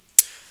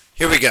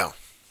Here we go.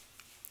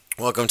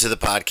 Welcome to the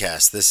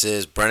podcast. This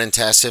is Brennan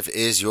Tassif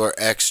is your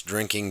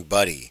ex-drinking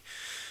buddy.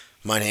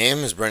 My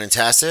name is Brennan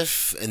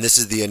Tassif, and this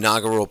is the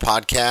inaugural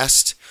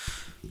podcast.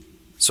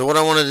 So what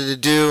I wanted to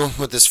do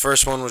with this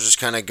first one was just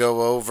kind of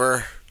go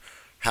over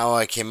how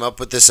I came up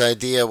with this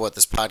idea, what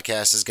this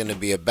podcast is going to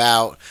be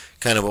about,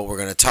 kind of what we're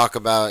going to talk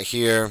about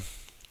here.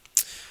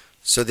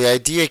 So the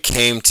idea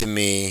came to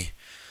me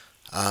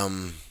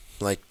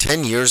like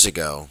 10 years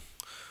ago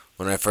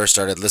when I first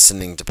started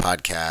listening to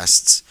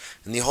podcasts.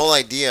 And the whole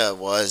idea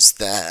was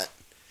that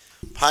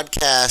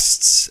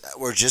podcasts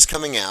were just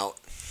coming out.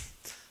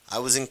 I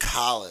was in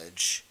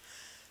college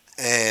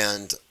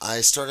and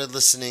I started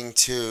listening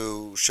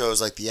to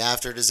shows like The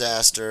After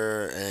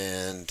Disaster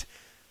and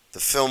The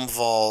Film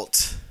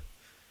Vault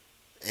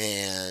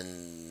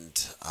and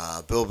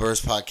Bill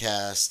Burr's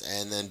podcast,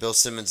 and then Bill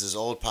Simmons'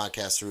 old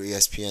podcast through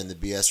ESPN, The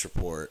BS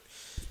Report.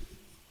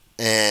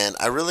 And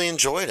I really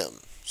enjoyed them.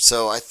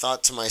 So I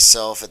thought to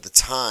myself at the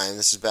time,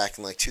 this is back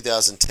in like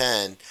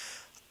 2010,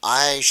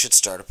 I should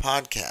start a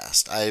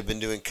podcast. I had been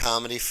doing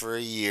comedy for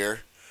a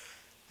year,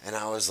 and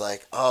I was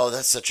like, oh,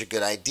 that's such a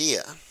good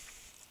idea.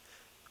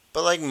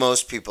 But like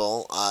most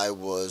people, I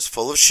was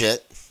full of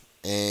shit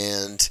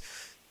and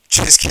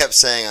just kept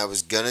saying I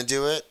was going to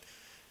do it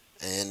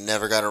and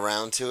never got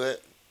around to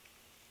it.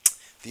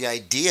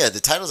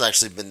 The title's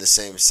actually been the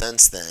same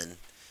since then.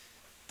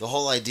 The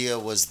whole idea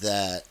was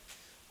that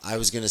I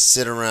was going to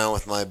sit around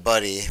with my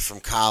buddy from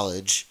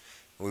college.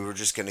 We were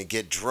just going to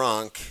get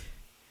drunk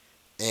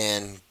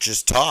and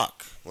just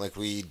talk like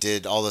we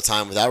did all the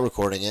time without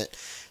recording it.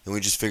 And we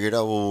just figured,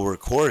 oh, well, we'll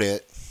record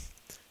it.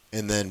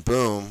 And then,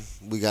 boom,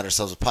 we got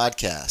ourselves a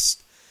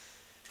podcast.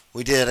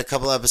 We did a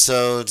couple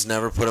episodes,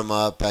 never put them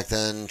up. Back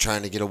then,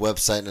 trying to get a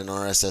website and an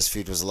RSS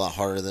feed was a lot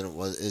harder than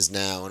is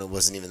now. And it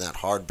wasn't even that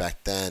hard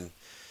back then.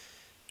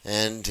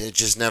 And it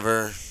just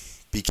never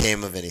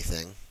became of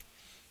anything.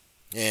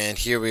 And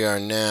here we are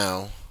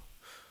now,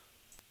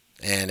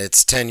 and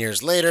it's 10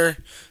 years later,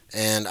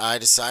 and I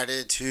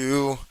decided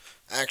to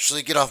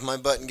actually get off my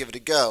butt and give it a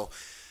go.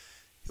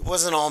 It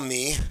wasn't all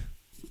me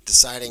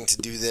deciding to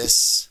do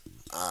this.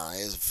 I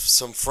have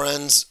some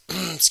friends,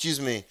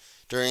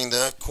 during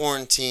the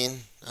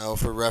quarantine,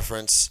 for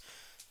reference,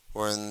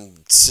 we're in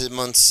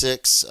month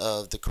 6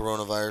 of the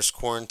coronavirus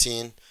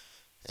quarantine,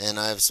 and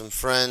I have some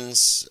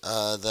friends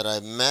that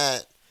I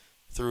met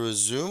through a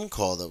Zoom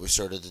call that we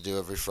started to do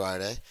every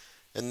Friday.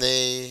 And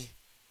they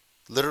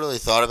literally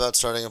thought about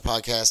starting a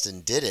podcast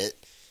and did it.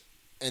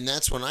 And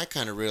that's when I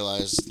kind of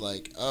realized,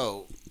 like,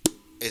 oh,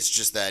 it's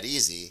just that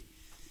easy.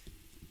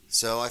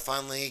 So I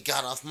finally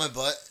got off my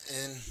butt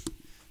and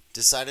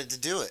decided to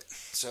do it.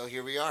 So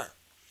here we are.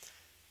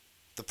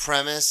 The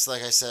premise,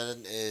 like I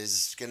said,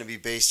 is going to be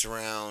based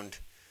around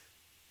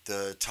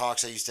the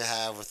talks I used to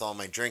have with all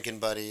my drinking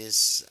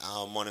buddies,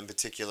 one in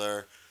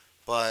particular.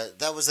 But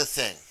that was a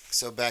thing.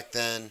 So back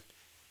then,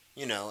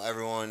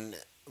 everyone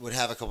would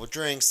have a couple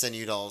drinks, then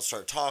you'd all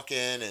start talking,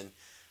 and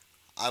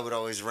I would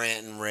always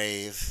rant and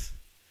rave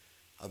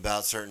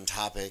about certain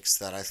topics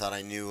that I thought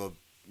I knew,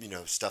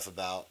 stuff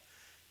about.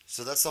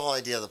 So that's the whole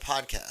idea of the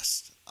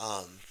podcast.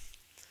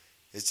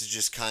 Is to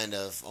just kind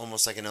of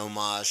almost like an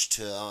homage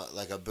to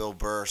like a Bill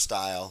Burr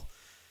style,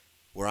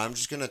 where I'm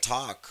just gonna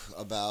talk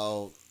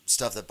about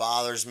stuff that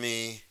bothers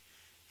me.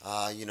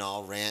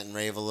 I'll rant and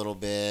rave a little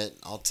bit.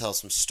 I'll tell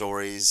some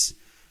stories.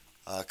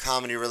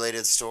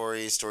 Comedy-related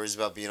stories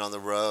about being on the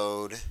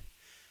road,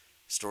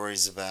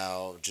 stories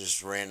about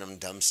just random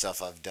dumb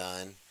stuff I've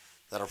done.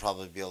 That'll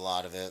probably be a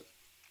lot of it.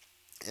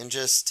 And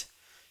just,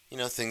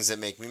 things that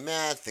make me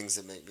mad, things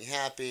that make me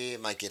happy.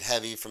 It might get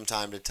heavy from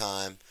time to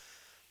time.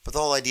 But the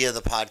whole idea of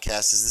the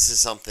podcast is this is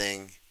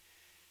something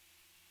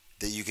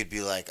that you could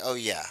be like, oh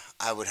yeah,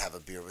 I would have a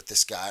beer with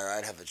this guy, or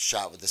I'd have a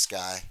shot with this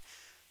guy.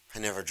 I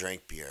never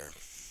drank beer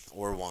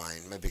or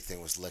wine. My big thing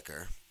was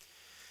liquor.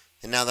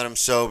 And now that I'm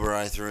sober,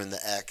 I threw in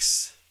the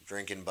ex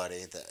drinking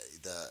buddy,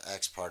 the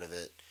ex part of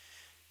it,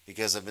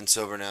 because I've been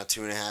sober now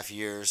 2.5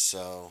 years.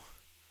 So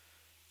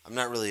I'm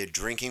not really a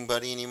drinking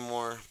buddy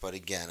anymore. But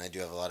again, I do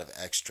have a lot of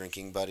ex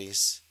drinking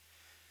buddies.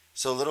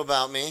 So a little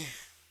about me.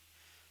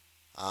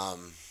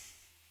 I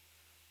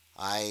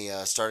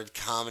started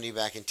comedy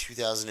back in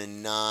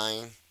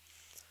 2009.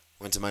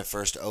 Went to my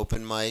first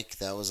open mic.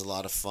 That was a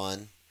lot of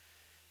fun.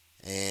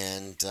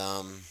 And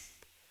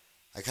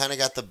I kind of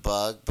got the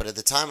bug, but at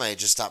the time I had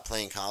just stopped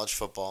playing college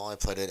football. I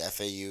played at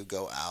FAU,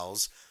 go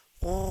Owls.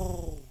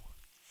 Whoa.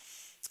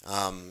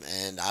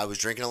 And I was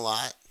drinking a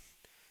lot.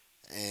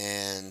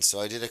 And so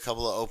I did a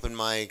couple of open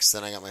mics.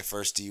 Then I got my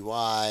first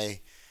DUI.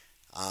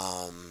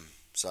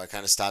 So I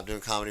kind of stopped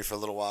doing comedy for a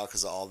little while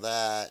because of all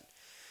that.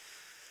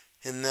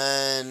 And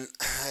then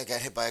I got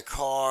hit by a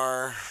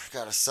car,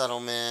 got a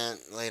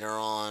settlement later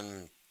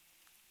on.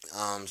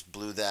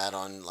 Blew that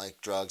on like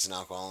drugs and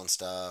alcohol and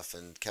stuff,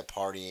 and kept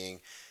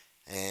partying.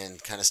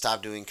 And kind of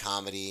stopped doing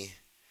comedy.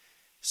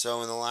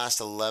 So in the last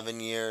 11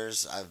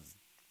 years, I've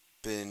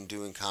been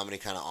doing comedy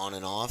kind of on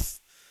and off.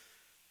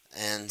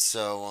 And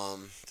so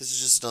this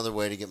is just another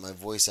way to get my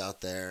voice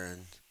out there.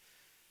 And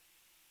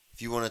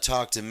if you want to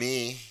talk to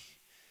me,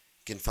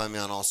 You can find me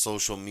on all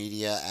social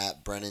media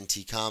at Brennan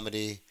T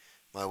Comedy.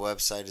 My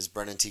website is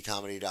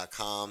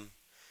brennantcomedy.com.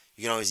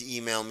 You can always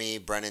email me,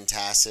 Brennan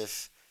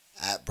Tassif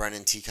at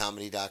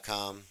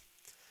brennantcomedy.com.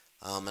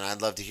 And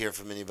I'd love to hear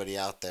from anybody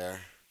out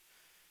there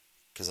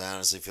because I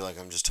honestly feel like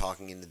I'm just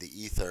talking into the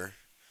ether.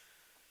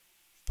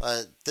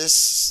 But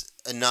this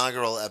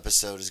inaugural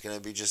episode is going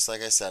to be just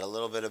like I said, a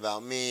little bit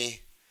about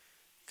me,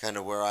 kind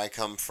of where I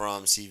come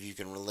from, see if you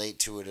can relate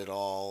to it at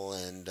all,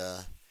 and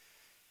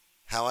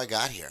how I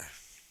got here.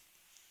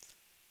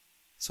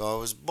 So I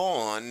was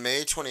born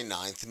May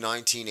 29th,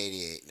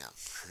 1988. No,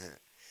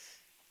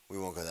 we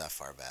won't go that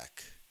far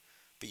back.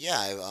 But yeah,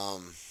 I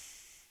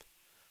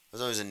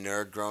was always a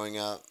nerd growing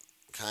up,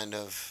 kind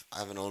of. I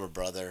have an older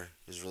brother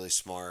who's really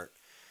smart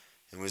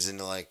and was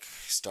into like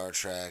Star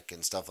Trek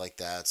and stuff like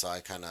that. So I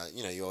kind of,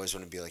 you always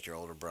want to be like your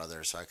older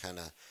brother. So I kind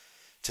of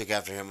took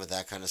after him with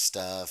that kind of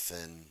stuff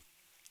and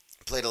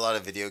played a lot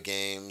of video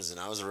games.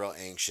 And I was a real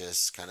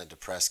anxious, kind of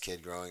depressed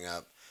kid growing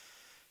up.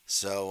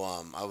 So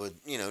I would,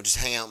 just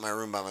hang out in my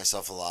room by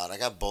myself a lot. I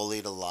got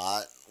bullied a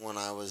lot when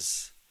I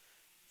was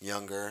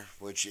younger,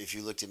 which if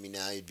you looked at me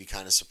now, you'd be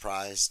kind of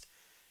surprised.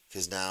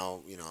 Because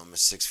now, I'm a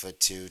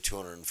 6'2",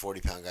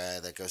 240-pound guy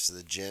that goes to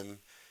the gym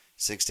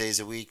 6 days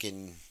a week,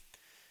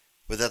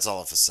 but that's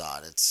all a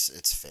facade.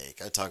 It's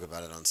fake. I talk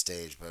about it on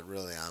stage, but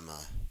really I'm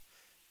a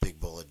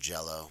big bowl of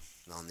jello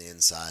on the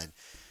inside.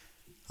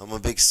 I'm a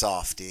big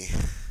softy.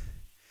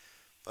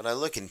 But I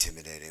look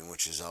intimidating,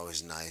 which is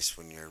always nice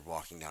when you're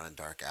walking down a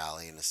dark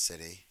alley in a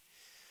city.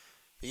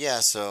 But yeah,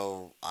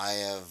 so I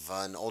have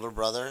an older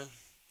brother,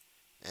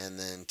 and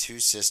then two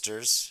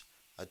sisters,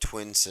 a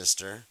twin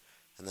sister,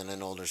 and then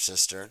an older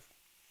sister.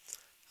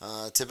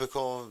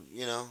 Typical,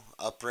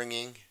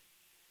 upbringing.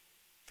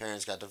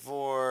 Parents got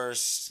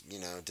divorced,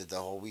 did the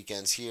whole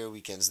weekends here,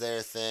 weekends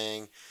there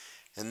thing.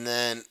 And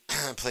then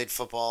I played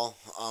football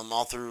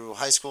all through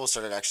high school.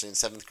 Started actually in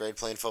 7th grade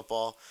playing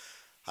football.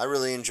 I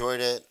really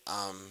enjoyed it.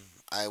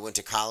 I went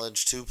to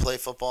college to play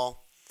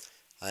football.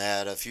 I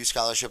had a few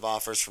scholarship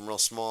offers from real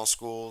small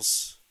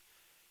schools.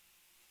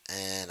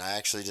 And I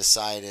actually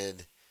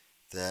decided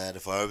that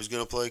if I was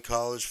going to play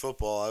college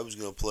football, I was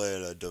going to play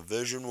at a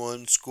Division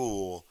I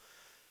school.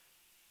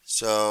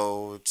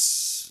 So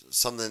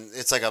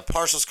it's like a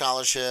partial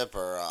scholarship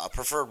or a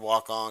preferred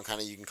walk-on, kind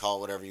of, you can call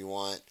it whatever you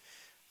want.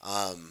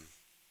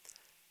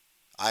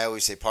 I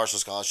always say partial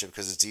scholarship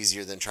because it's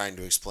easier than trying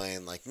to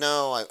explain, like,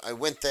 no, I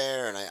went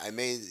there and I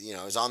made,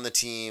 I was on the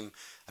team.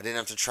 I didn't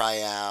have to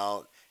try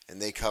out,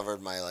 and they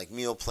covered my, like,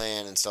 meal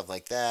plan and stuff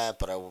like that,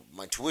 but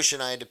my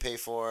tuition I had to pay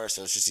for,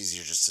 so it's just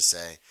easier just to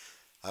say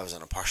I was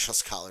on a partial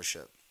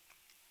scholarship.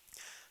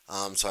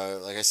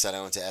 Like I said,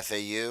 I went to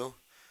FAU,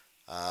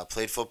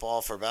 played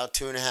football for about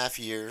 2.5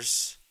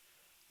 years,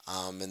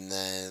 and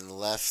then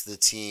left the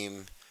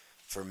team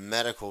for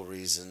medical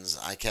reasons.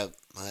 I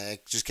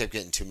just kept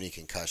getting too many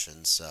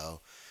concussions,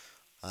 so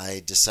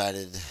I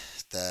decided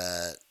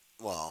that,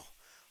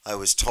 I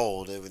was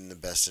told it was in the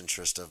best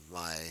interest of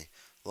my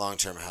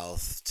long-term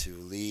health to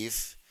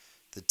leave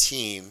the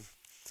team.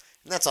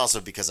 And that's also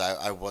because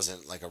I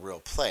wasn't like a real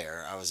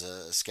player. I was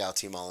a scout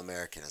team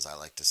All-American, as I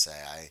like to say.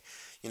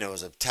 I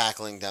was a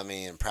tackling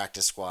dummy and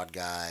practice squad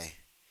guy.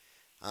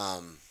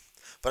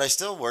 But I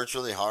still worked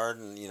really hard,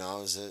 and I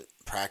was at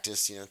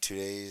practice,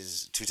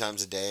 2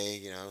 times a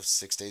day,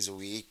 6 days a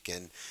week,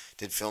 and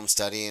did film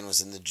study and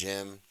was in the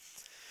gym.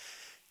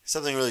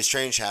 Something really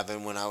strange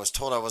happened when I was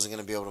told I wasn't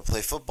going to be able to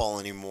play football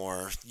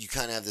anymore. You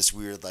kind of have this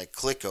weird like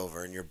click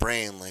over in your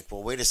brain, like,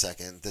 well, wait a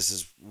second, this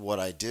is what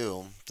I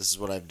do. This is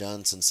what I've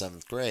done since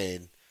 7th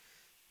grade.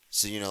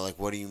 So, like,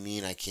 what do you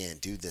mean I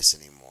can't do this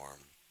anymore?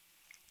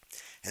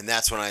 And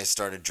that's when I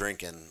started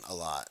drinking a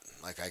lot.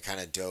 Like, I kind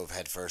of dove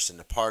headfirst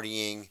into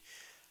partying.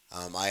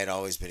 I had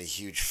always been a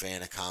huge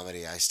fan of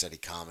comedy. I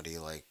studied comedy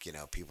like,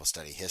 people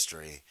study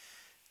history.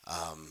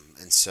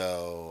 And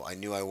so I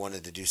knew I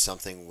wanted to do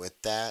something with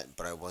that,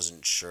 but I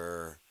wasn't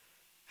sure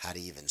how to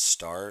even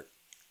start.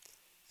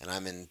 And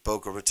I'm in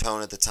Boca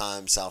Raton at the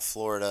time, South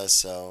Florida,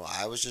 so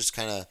I was just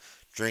kind of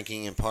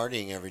drinking and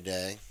partying every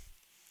day.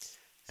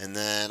 And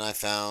then I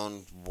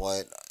found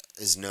what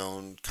is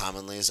known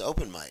commonly as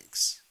open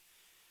mics.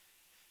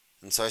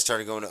 And so I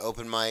started going to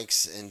open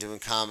mics and doing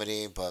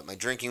comedy, but my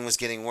drinking was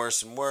getting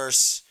worse and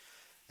worse.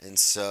 And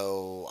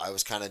so I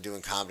was kind of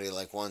doing comedy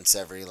like once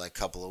every like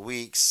couple of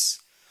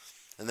weeks.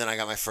 And then I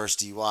got my first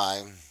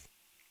DUI,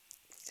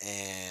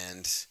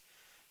 and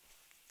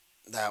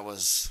that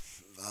was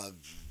a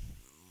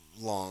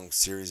long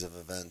series of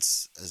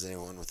events, as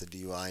anyone with a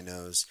DUI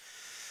knows.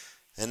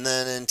 And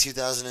then in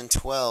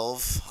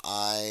 2012,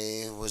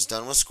 I was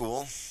done with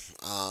school.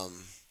 I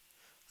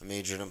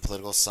majored in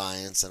political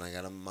science, and I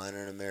got a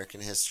minor in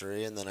American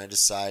history, and then I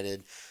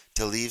decided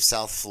to leave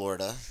South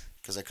Florida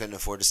because I couldn't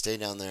afford to stay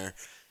down there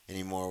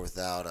anymore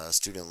without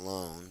student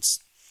loans.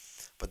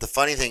 But the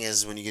funny thing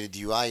is, when you get a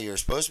DUI, you're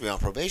supposed to be on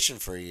probation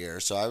for a year.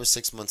 So I was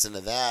 6 months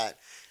into that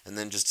and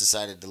then just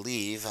decided to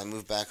leave. I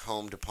moved back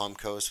home to Palm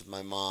Coast with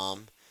my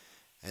mom.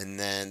 And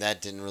then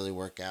that didn't really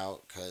work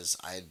out because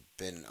I'd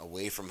been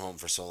away from home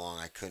for so long.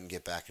 I couldn't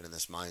get back into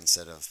this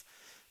mindset of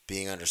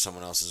being under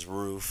someone else's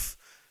roof.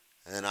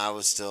 And I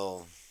was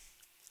still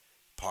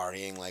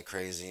partying like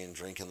crazy and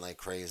drinking like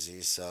crazy.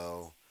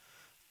 So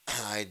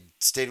I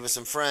stayed with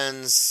some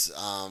friends,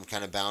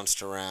 kind of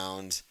bounced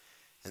around.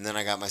 And then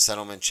I got my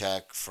settlement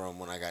check from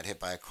when I got hit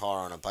by a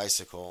car on a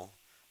bicycle.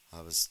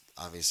 I was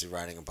obviously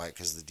riding a bike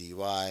because of the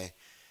DUI.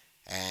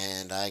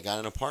 And I got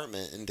an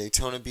apartment in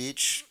Daytona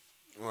Beach,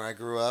 where I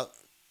grew up.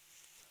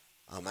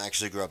 I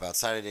actually grew up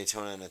outside of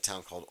Daytona in a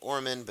town called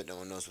Ormond, but no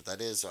one knows what that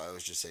is, so I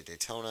always just say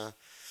Daytona.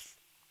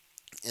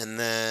 And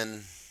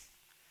then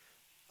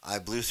I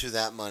blew through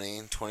that money,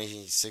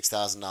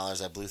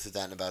 $26,000. I blew through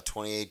that in about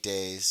 28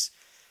 days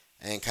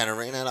and kind of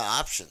ran out of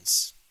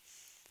options.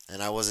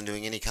 And I wasn't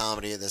doing any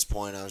comedy at this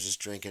point. I was just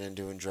drinking and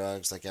doing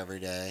drugs like every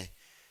day.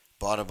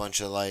 Bought a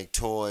bunch of like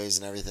toys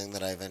and everything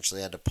that I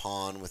eventually had to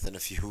pawn within a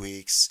few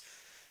weeks.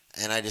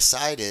 And I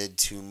decided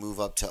to move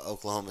up to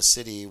Oklahoma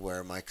City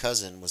where my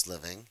cousin was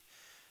living.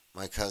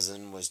 My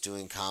cousin was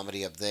doing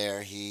comedy up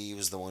there. He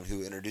was the one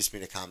who introduced me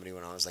to comedy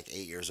when I was like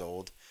 8 years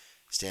old,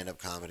 stand up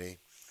comedy.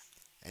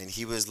 And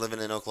he was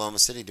living in Oklahoma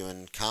City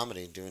doing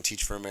comedy, doing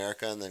Teach for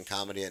America and then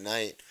comedy at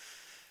night.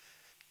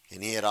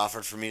 And he had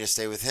offered for me to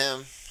stay with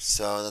him,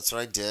 so that's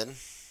what I did.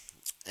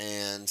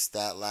 And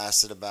that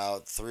lasted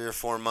about 3 or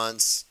 4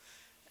 months.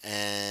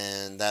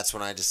 And that's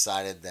when I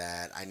decided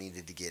that I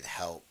needed to get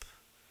help.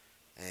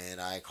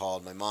 And I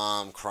called my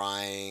mom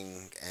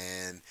crying,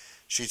 and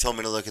she told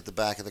me to look at the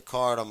back of the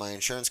card on my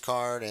insurance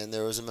card, and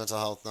there was a mental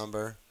health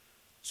number.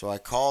 So I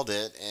called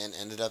it and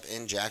ended up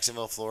in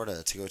Jacksonville,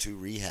 Florida to go to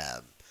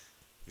rehab,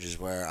 which is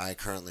where I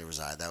currently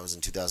reside. That was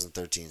in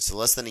 2013. So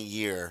less than a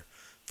year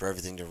for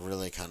everything to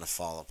really kind of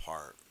fall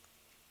apart.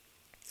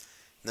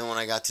 And then when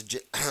I got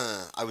to,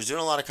 I was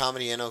doing a lot of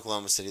comedy in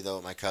Oklahoma City though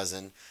with my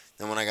cousin.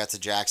 Then when I got to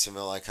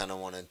Jacksonville, I kind of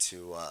wanted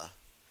to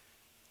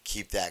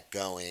keep that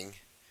going.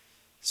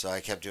 So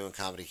I kept doing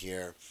comedy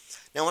here.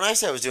 Now, when I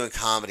say I was doing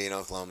comedy in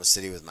Oklahoma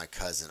City with my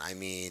cousin, I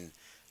mean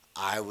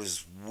I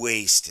was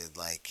wasted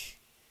like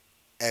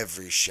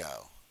every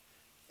show.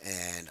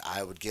 And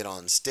I would get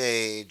on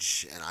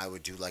stage and I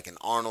would do like an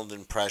Arnold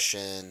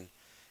impression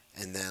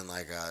and then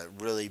like a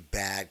really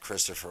bad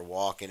Christopher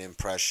Walken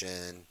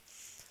impression.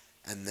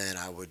 And then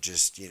I would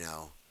just,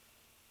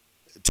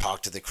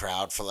 talk to the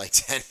crowd for like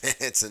 10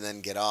 minutes and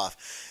then get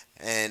off.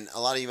 And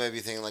a lot of you might be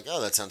thinking like,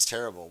 oh, that sounds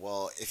terrible.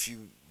 Well, if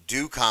you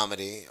do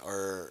comedy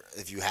or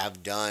if you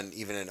have done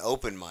even an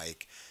open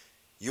mic,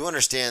 you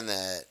understand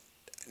that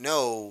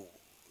no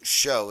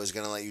show is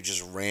going to let you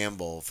just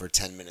ramble for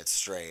 10 minutes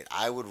straight.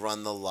 I would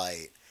run the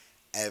light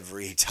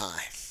every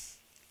time.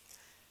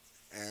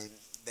 And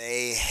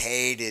they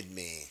hated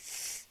me.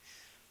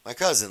 My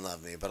cousin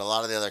loved me, but a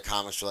lot of the other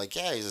comics were like,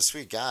 yeah, he's a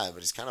sweet guy,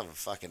 but he's kind of a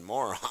fucking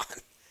moron.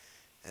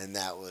 And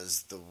that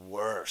was the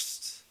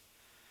worst.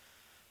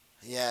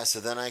 Yeah, so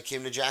then I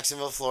came to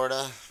Jacksonville,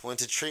 Florida, went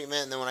to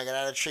treatment, and then when I got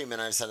out of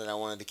treatment, I decided I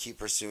wanted to keep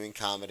pursuing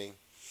comedy.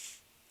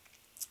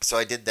 So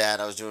I did that.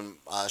 I was doing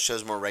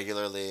shows more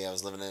regularly. I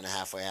was living in a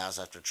halfway house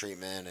after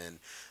treatment, and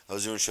I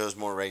was doing shows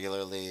more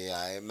regularly.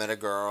 I met a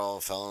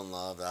girl, fell in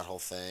love, that whole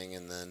thing,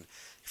 and then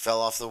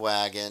fell off the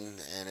wagon,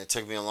 and it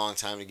took me a long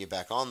time to get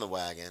back on the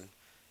wagon.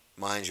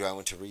 Mind you, I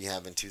went to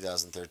rehab in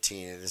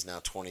 2013. It is now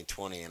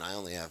 2020, and I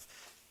only have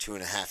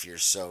 2.5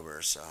 years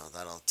sober, so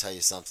that'll tell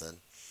you something.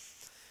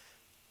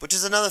 Which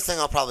is another thing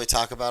I'll probably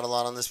talk about a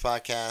lot on this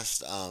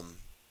podcast,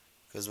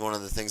 because one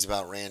of the things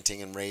about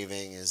ranting and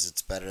raving is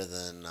it's better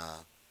than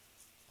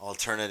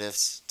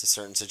alternatives to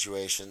certain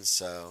situations.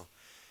 So,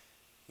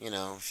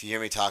 if you hear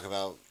me talk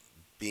about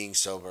being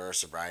sober or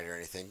sobriety or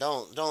anything,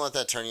 don't let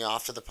that turn you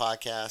off to the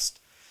podcast.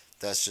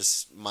 That's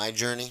just my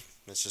journey.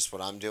 That's just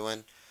what I'm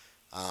doing.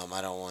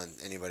 I don't want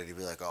anybody to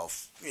be like, oh,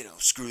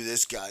 screw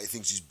this guy. He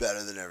thinks he's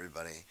better than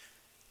everybody.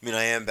 I mean,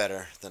 I am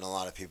better than a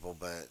lot of people,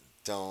 but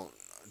don't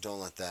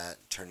let that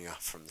turn you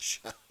off from the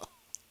show.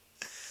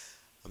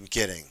 I'm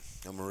kidding.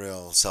 I'm a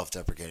real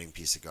self-deprecating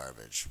piece of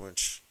garbage,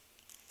 which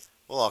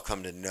we'll all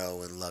come to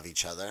know and love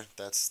each other.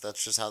 That's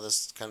just how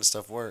this kind of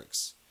stuff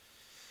works.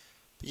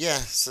 But yeah,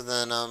 so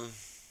then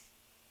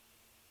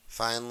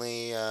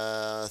finally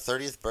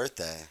 30th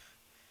birthday,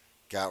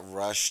 got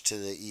rushed to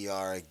the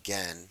ER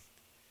again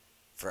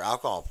for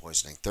alcohol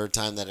poisoning. Third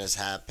time that has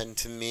happened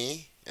to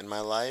me in my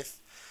life.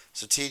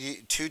 So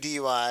two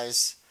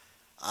DUIs,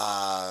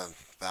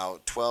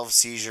 about 12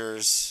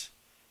 seizures,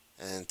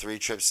 and 3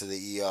 trips to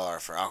the ER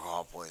for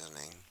alcohol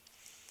poisoning.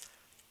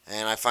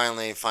 And I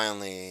finally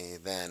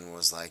then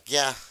was like,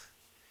 yeah,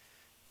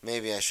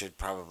 maybe I should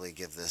probably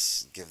give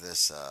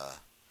this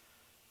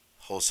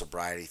whole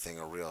sobriety thing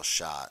a real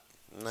shot.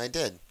 And I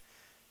did.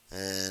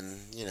 And,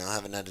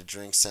 haven't had a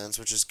drink since,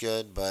 which is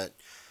good, but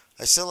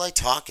I still like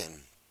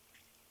talking.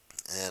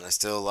 And I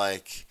still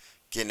like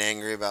getting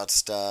angry about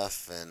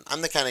stuff. And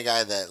I'm the kind of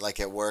guy that, like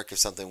at work, if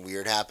something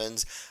weird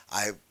happens,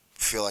 I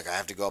feel like I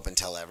have to go up and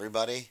tell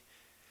everybody,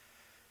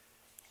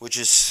 which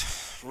is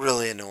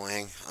really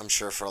annoying, I'm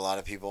sure, for a lot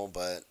of people.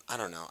 But I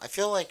don't know. I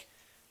feel like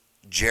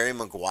Jerry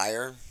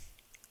Maguire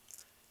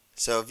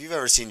So if you've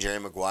ever seen Jerry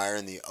Maguire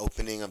in the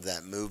opening of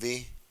that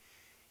movie,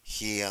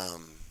 he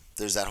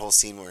there's that whole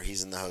scene where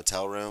he's in the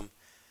hotel room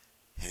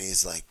and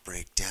he's like,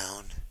 break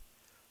down,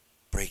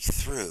 break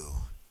through.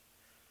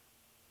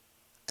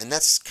 And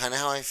that's kind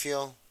of how I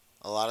feel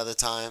a lot of the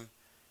time.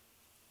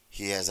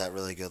 He has that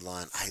really good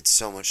line, I had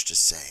so much to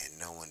say and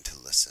no one to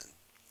listen.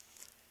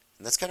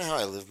 And that's kind of how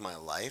I live my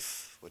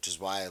life, which is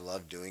why I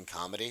love doing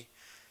comedy.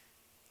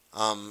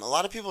 A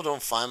lot of people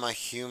don't find my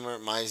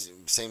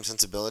same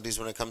sensibilities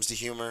when it comes to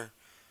humor.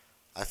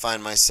 I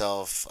find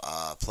myself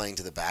playing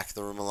to the back of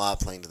the room a lot,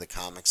 playing to the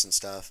comics and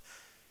stuff,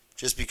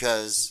 just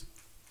because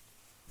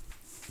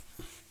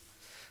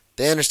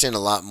they understand a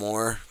lot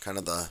more kind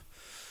of the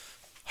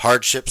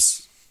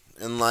hardships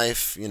in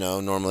life.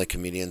 Normally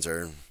comedians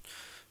are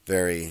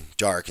very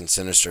dark and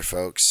sinister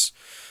folks.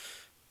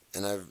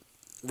 And I've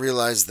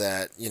realized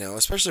that,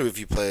 especially if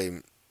you play,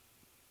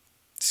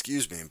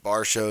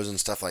 bar shows and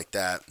stuff like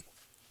that,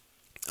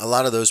 a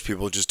lot of those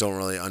people just don't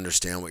really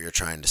understand what you're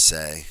trying to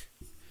say.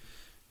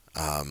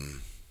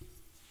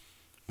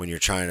 When you're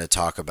trying to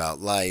talk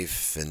about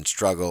life and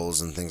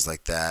struggles and things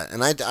like that.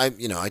 And I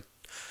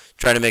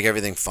try to make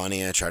everything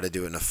funny. I try to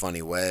do it in a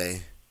funny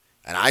way.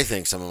 And I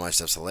think some of my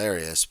stuff's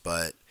hilarious,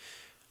 but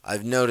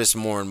I've noticed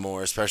more and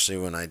more, especially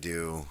when I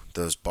do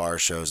those bar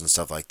shows and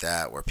stuff like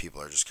that, where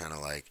people are just kind of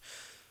like,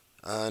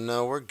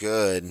 no, we're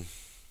good.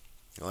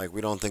 Like,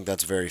 we don't think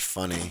that's very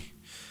funny.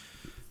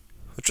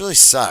 Which really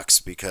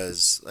sucks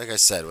because, like I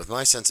said, with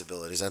my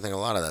sensibilities, I think a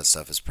lot of that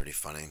stuff is pretty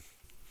funny.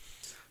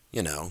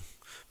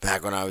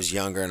 Back when I was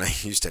younger and I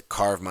used to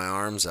carve my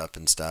arms up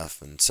and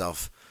stuff and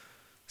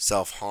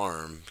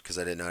self-harm because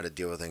I didn't know how to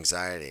deal with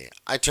anxiety.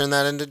 I turned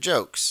that into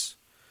jokes.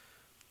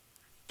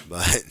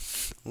 But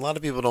a lot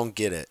of people don't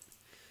get it.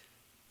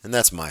 And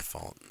that's my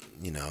fault.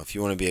 If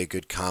you want to be a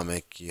good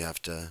comic, you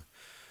have to,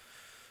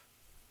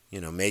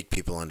 make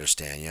people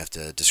understand. You have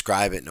to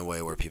describe it in a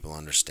way where people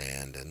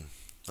understand. And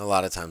a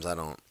lot of times I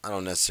don't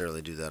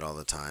necessarily do that all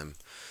the time.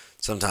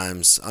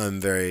 Sometimes I'm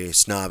very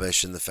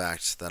snobbish in the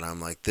fact that I'm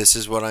like, this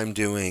is what I'm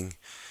doing.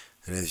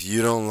 And if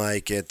you don't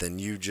like it, then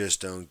you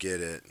just don't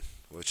get it.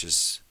 Which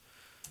is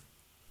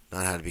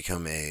not how to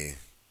become a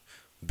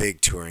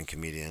big touring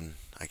comedian.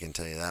 I can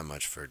tell you that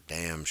much for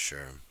damn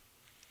sure.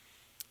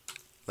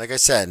 Like I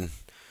said,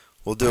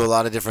 we'll do a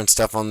lot of different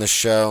stuff on this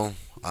show.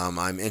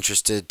 I'm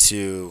interested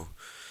to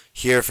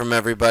hear from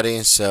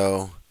everybody.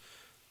 So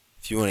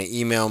if you want to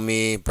email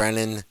me,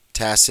 Brennan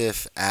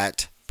Tassif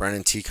at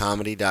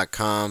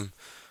BrennanTComedy.com.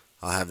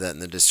 I'll have that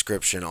in the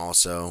description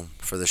also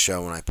for the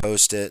show when I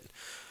post it.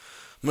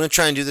 I'm going to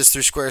try and do this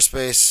through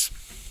Squarespace.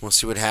 We'll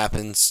see what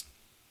happens.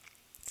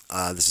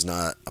 This is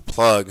not a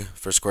plug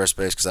for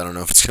Squarespace because I don't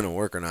know if it's going to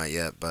work or not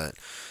yet, but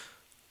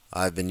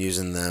I've been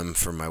using them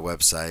for my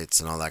websites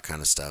and all that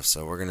kind of stuff.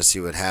 So we're going to see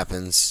what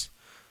happens.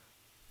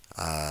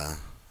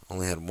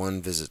 Only had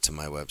one visit to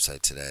my website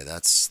today.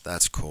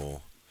 That's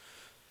cool.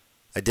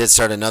 I did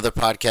start another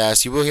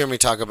podcast. You will hear me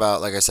talk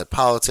about, like I said,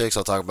 politics.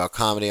 I'll talk about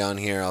comedy on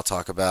here. I'll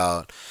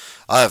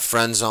have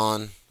friends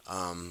on,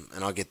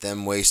 and I'll get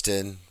them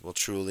wasted. We'll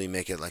truly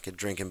make it like a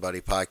drinking buddy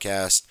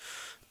podcast.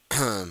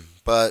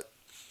 But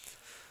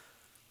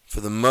for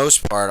the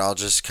most part, I'll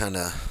just kind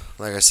of,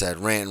 like I said,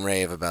 rant and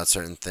rave about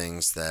certain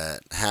things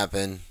that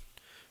happen,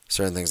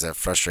 certain things that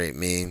frustrate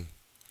me.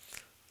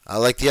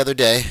 Like the other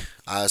day,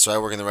 so I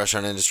work in the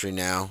restaurant industry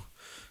now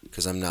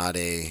because I'm not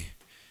a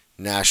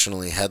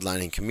nationally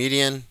headlining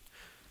comedian.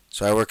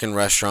 So I work in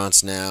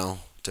restaurants now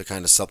to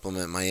kind of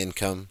supplement my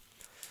income.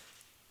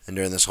 And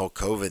during this whole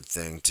COVID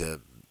thing, to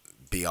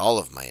be all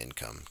of my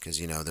income. Because,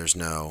 there's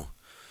no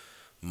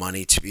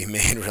money to be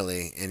made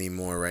really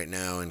anymore right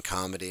now in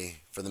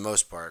comedy for the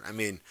most part. I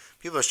mean,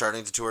 people are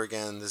starting to tour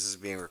again. This is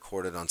being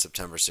recorded on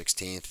September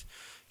 16th.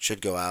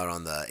 Should go out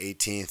on the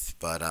 18th.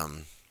 But,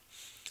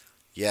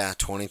 yeah,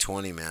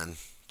 2020, man.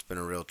 It's been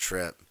a real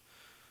trip.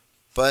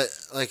 But,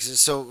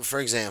 so, for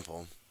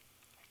example,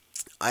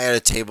 I had a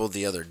table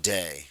the other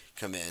day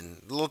come in,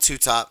 a little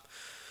two-top,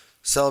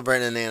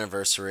 celebrating an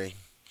anniversary.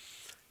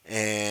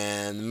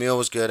 And the meal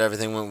was good.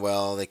 Everything went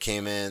well. They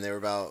came in.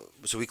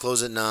 So we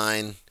closed at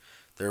 9.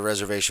 Their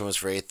reservation was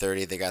for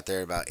 8:30. They got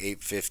there about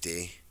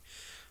 8:50.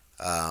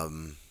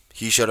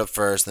 He showed up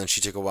first. Then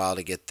she took a while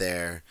to get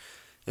there.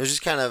 It was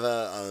just kind of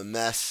a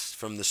mess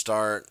from the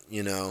start,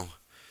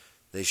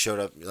 They showed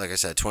up, like I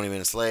said, 20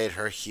 minutes late.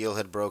 Her heel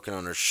had broken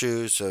on her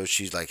shoes, so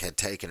she had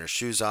taken her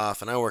shoes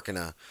off. And I work in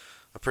a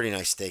pretty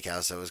nice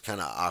steakhouse, so it was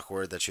kind of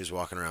awkward that she was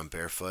walking around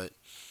barefoot.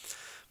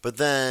 But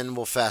then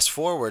we'll fast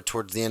forward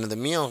towards the end of the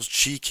meal.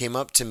 She came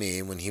up to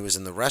me when he was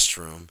in the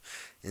restroom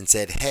and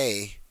said,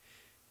 "Hey,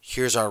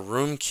 here's our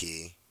room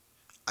key.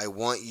 I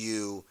want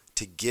you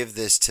to give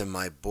this to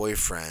my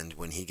boyfriend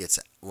when he gets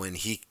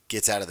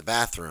out of the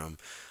bathroom.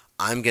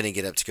 I'm going to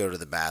get up to go to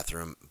the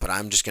bathroom, but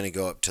I'm just going to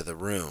go up to the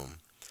room.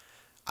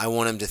 I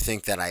want him to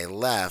think that I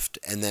left,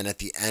 and then at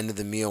the end of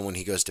the meal when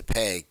he goes to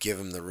pay, give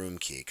him the room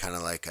key, kind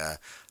of like a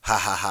ha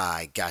ha ha,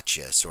 I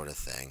gotcha sort of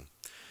thing."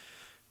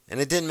 And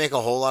it didn't make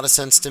a whole lot of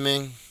sense to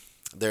me.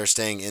 They're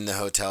staying in the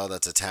hotel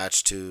that's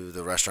attached to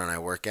the restaurant I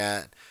work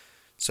at.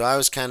 So I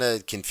was kind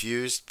of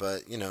confused,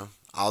 but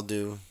I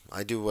do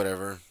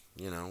whatever,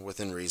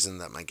 within reason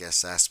that my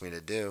guests asked me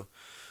to do.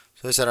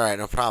 So I said, all right,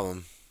 no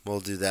problem. We'll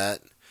do that.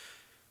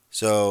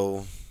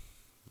 So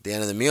the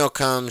end of the meal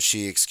comes.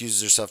 She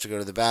excuses herself to go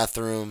to the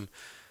bathroom,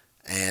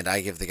 and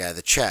I give the guy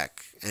the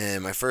check.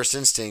 And my first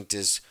instinct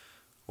is,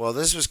 well,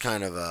 this was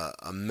kind of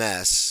a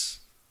mess.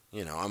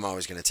 I'm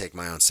always going to take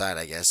my own side,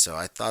 I guess. So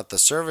I thought the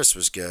service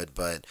was good,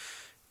 but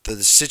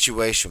the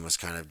situation was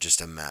kind of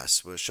just a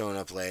mess. Was showing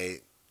up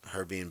late,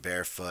 her being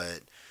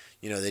barefoot.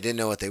 They didn't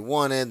know what they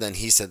wanted. Then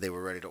he said they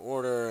were ready to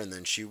order, and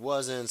then she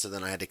wasn't. So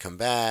then I had to come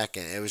back,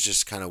 and it was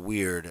just kind of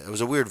weird. It was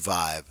a weird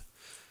vibe.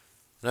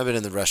 And I've been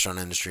in the restaurant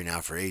industry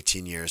now for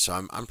 18 years,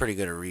 so I'm pretty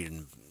good at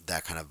reading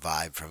that kind of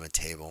vibe from a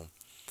table.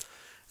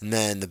 And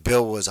then the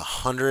bill was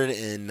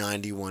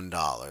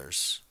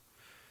 $191.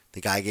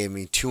 The guy gave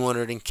me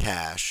 $200 in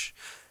cash.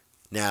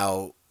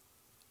 Now,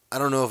 I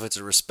don't know if it's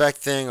a respect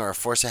thing or a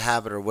force of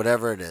habit or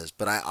whatever it is,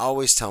 but I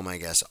always tell my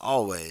guests,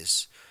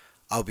 always,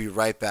 I'll be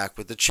right back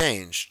with the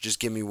change. Just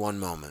give me one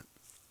moment.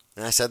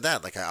 And I said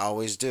that like I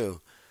always do.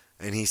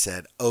 And he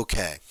said,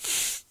 okay.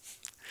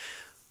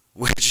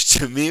 Which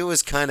to me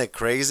was kind of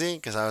crazy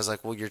because I was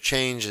like, well, your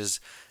change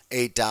is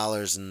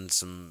 $8 and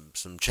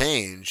some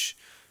change.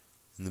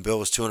 And the bill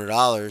was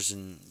 $200,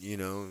 and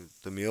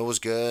the meal was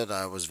good.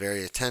 I was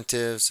very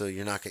attentive, so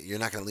you're not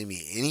gonna leave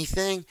me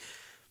anything.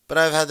 But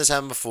I've had this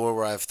happen before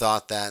where I've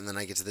thought that, and then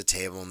I get to the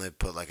table and they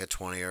put like a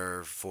 20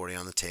 or 40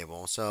 on the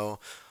table. So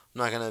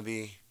I'm not gonna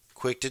be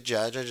quick to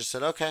judge. I just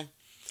said okay.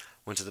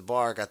 Went to the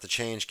bar, got the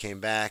change, came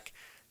back,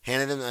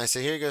 handed him. I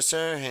said, "Here you go,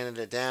 sir." Handed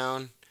it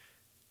down,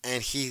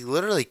 and he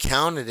literally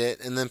counted it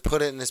and then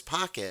put it in his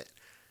pocket.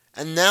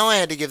 And now I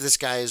had to give this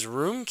guy his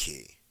room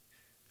key.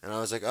 And I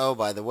was like, oh,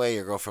 by the way,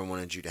 your girlfriend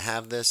wanted you to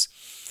have this.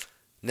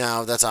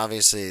 Now, that's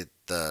obviously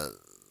the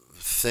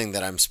thing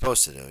that I'm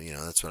supposed to do.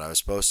 That's what I was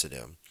supposed to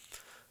do.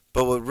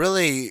 But what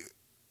really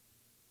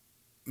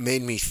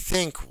made me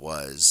think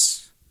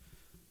was,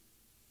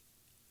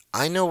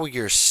 I know where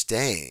you're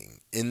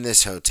staying in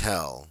this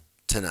hotel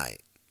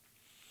tonight.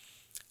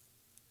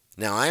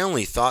 Now, I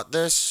only thought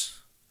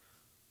this,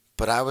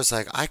 but I was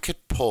like, I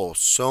could pull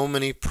so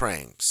many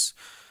pranks.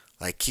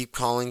 Like keep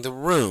calling the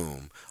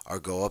room or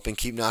go up and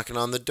keep knocking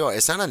on the door.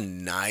 It's not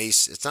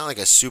like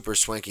a super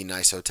swanky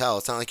nice hotel.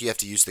 It's not like you have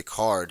to use the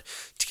card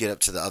to get up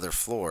to the other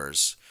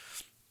floors.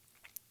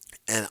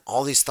 And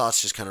all these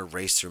thoughts just kind of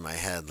race through my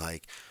head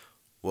like,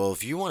 well,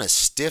 if you want to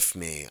stiff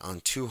me on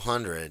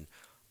 200,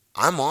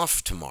 I'm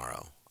off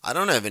tomorrow. I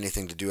don't have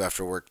anything to do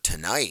after work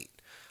tonight.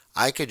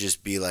 I could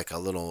just be like a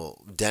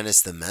little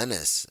Dennis the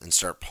Menace and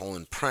start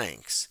pulling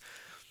pranks.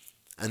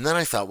 And then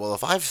I thought, well,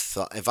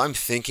 if I'm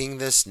thinking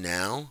this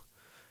now,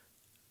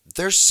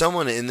 there's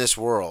someone in this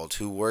world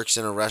who works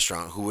in a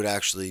restaurant who would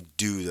actually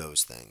do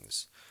those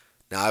things.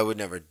 Now, I would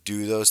never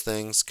do those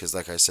things because,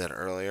 like I said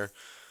earlier,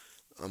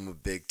 I'm a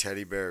big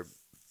teddy bear.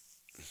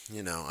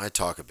 I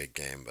talk a big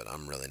game, but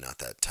I'm really not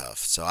that tough.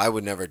 So I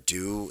would never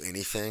do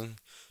anything,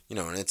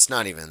 and it's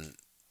not even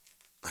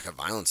like a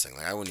violence thing.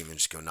 Like, I wouldn't even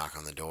just go knock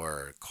on the door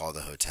or call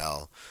the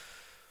hotel.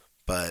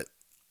 But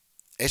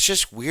it's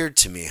just weird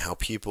to me how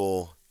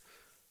people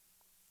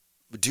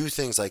do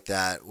things like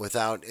that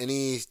without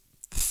any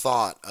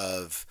thought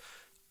of,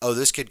 oh,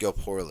 this could go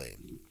poorly.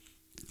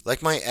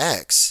 Like my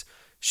ex,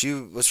 she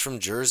was from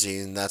Jersey,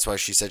 and that's why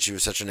she said she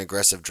was such an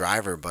aggressive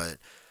driver, but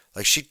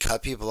like she'd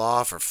cut people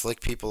off or flick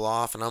people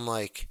off, and I'm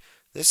like,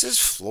 this is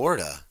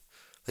Florida.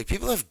 Like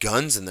people have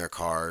guns in their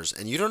cars,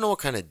 and you don't know what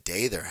kind of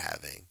day they're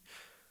having.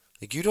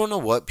 Like you don't know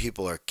what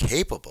people are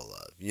capable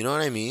of. You know what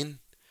I mean?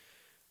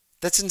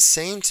 That's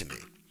insane to me.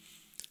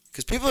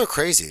 Because people are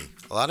crazy.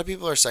 A lot of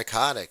people are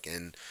psychotic,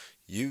 and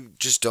you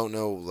just don't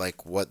know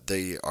like what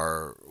they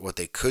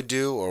could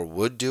do or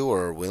would do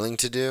or are willing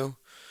to do.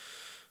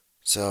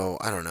 So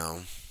I don't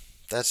know.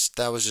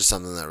 That was just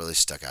something that really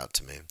stuck out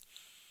to me.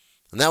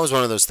 And that was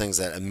one of those things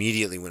that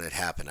immediately when it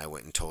happened, I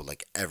went and told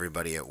like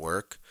everybody at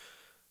work.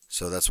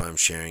 So that's why I'm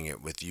sharing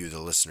it with you, the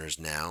listeners,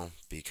 now,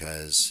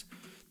 because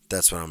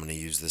that's what I'm going to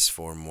use this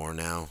for more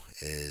now.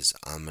 Is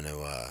I'm going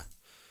to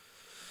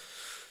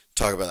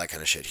talk about that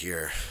kind of shit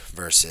here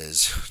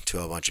versus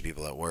to a bunch of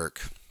people at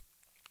work.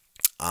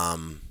 I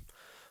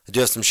do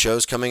have some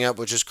shows coming up,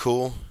 which is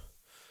cool.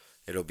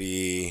 It'll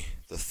be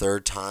the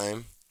third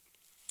time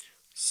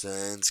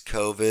since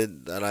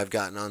COVID that I've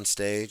gotten on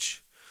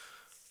stage.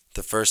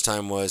 The first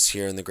time was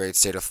here in the great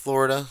state of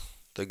Florida.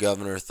 The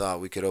governor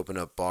thought we could open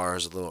up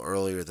bars a little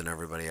earlier than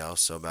everybody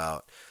else. So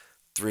about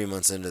 3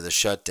 months into the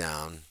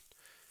shutdown,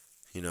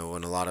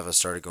 when a lot of us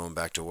started going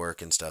back to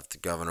work and stuff, the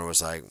governor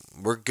was like,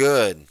 we're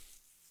good.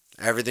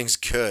 Everything's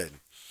good.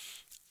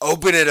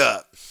 Open it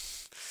up.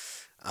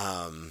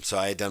 So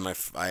I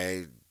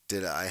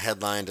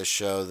headlined a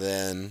show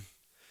then.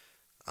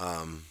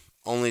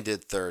 Only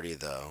did 30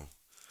 though,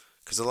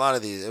 because a lot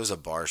of these, it was a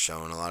bar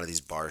show, and a lot of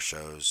these bar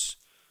shows,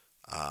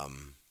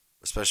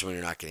 especially when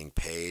you're not getting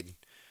paid,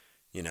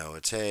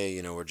 it's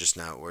hey, we're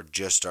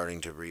just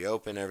starting to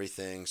reopen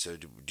everything. So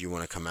do you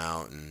want to come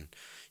out and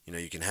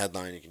you can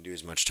headline, you can do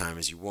as much time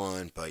as you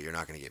want, but you're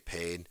not going to get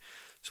paid.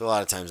 So a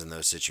lot of times in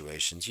those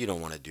situations, you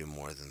don't want to do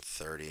more than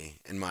 30.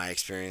 In my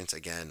experience,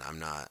 again, I'm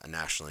not a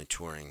nationally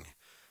touring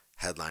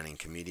headlining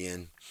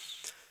comedian,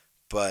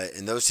 but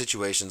in those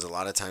situations, a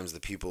lot of times the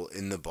people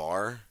in the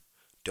bar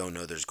don't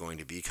know there's going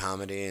to be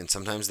comedy, and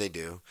sometimes they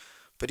do.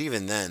 But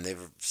even then,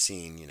 they've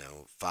seen,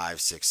 five,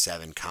 six,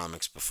 seven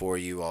comics before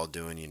you, all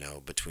doing,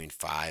 between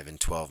 5 and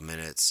 12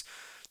 minutes.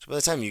 So by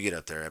the time you get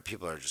up there,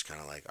 people are just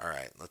kind of like, all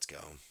right, let's go.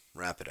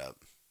 Wrap it up.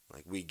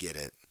 Like, we get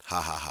it.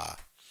 Ha ha ha.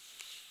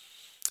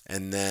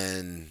 And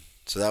then,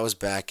 so that was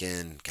back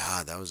in,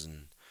 God, that was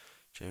in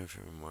January,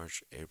 February,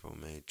 March, April,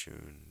 May,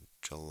 June,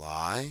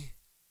 July?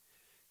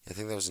 I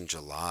think that was in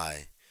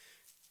July.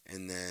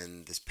 And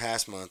then this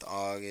past month,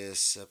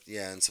 August,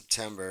 in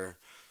September,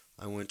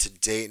 I went to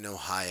Dayton,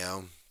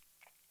 Ohio.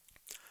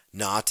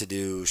 Not to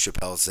do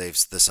Chappelle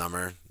Saves the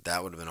Summer.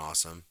 That would have been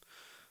awesome.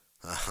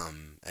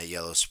 At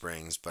Yellow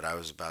Springs. But I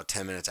was about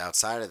 10 minutes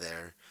outside of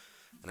there.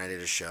 And I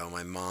did a show.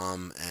 My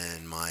mom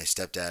and my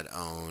stepdad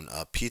own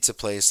a pizza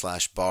place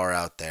slash bar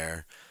out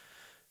there.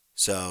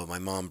 So my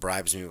mom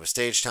bribes me with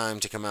stage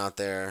time to come out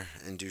there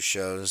and do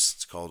shows.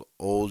 It's called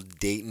Old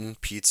Dayton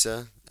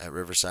Pizza at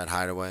Riverside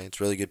Hideaway.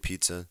 It's really good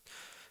pizza.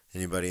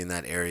 Anybody in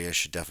that area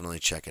should definitely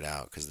check it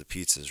out because the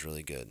pizza is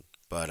really good.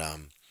 But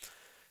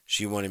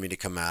she wanted me to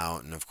come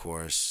out, and of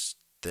course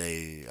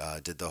they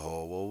did the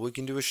whole, well, we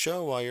can do a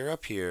show while you're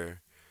up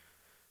here.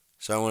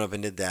 So I went up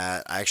and did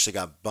that. I actually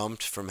got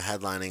bumped from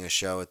headlining a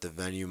show at the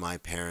venue my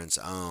parents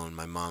own,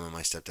 my mom and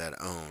my stepdad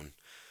own.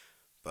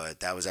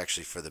 But that was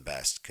actually for the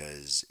best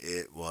because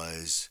it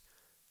was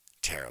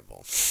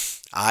terrible.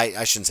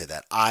 I shouldn't say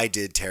that. I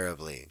did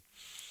terribly.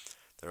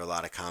 There were a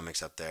lot of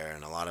comics up there,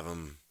 and a lot of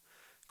them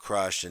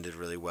crushed and did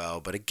really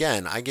well. But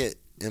again, I get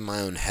in my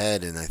own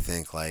head and I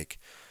think, like,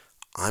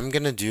 I'm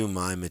going to do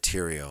my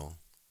material.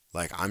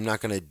 Like, I'm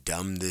not going to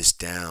dumb this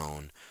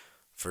down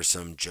for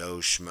some Joe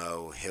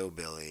Schmo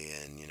hillbilly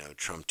in,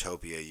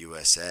 Trumptopia,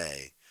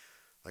 USA.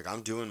 Like,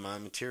 I'm doing my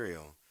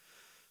material.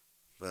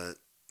 But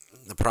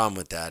the problem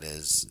with that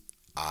is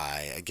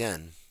I,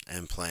 again,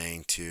 am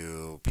playing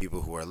to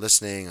people who are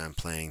listening. I'm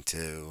playing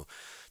to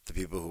the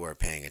people who are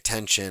paying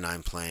attention.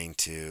 I'm playing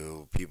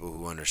to people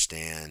who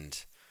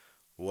understand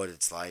what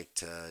it's like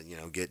to,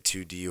 get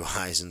 2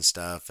 DUIs and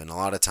stuff. And a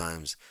lot of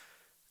times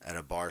at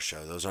a bar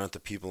show, those aren't the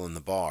people in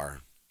the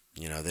bar.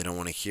 They don't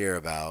want to hear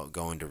about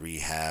going to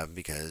rehab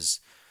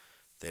because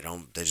they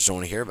just don't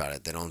want to hear about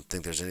it. They don't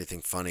think there's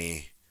anything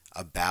funny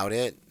about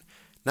it.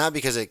 Not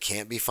because it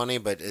can't be funny,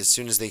 but as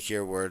soon as they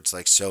hear words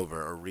like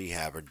sober or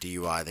rehab or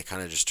DUI, they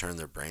kind of just turn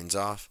their brains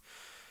off.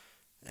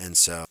 And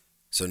so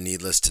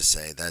needless to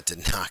say, that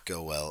did not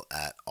go well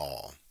at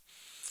all.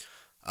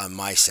 On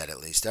my set, at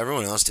least.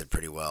 Everyone else did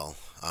pretty well.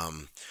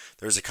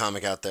 There's a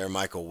comic out there,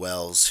 Michael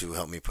Wells, who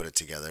helped me put it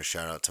together.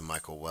 Shout out to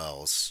Michael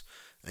Wells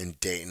in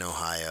Dayton,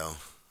 Ohio.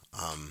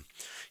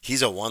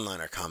 He's a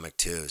one-liner comic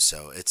too,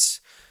 so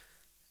it's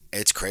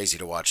crazy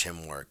to watch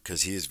him work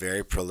because he is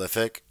very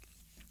prolific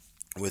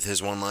with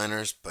his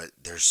one-liners, but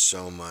there's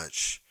so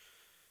much,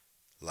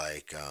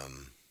 like,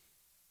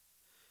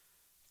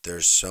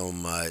 there's so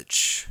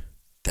much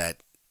that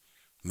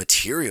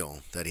material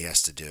that he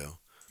has to do,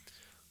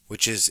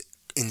 which is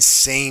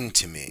insane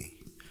to me.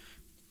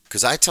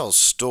 Because I tell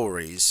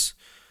stories,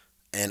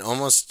 and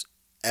almost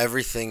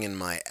everything in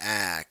my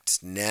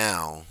act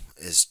now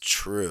is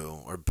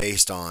true or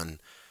based on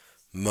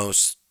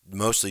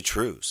mostly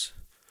truths.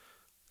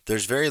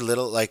 There's very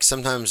little, like,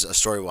 sometimes a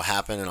story will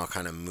happen and I'll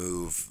kind of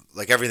move,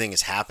 like, everything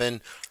has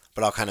happened,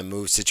 but I'll kind of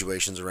move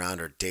situations around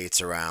or dates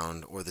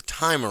around or the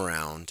time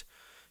around,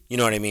 you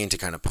know what I mean, to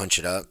kind of punch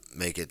it up,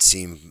 make it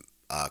seem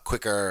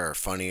quicker or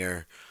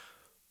funnier.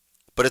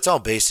 But it's all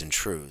based in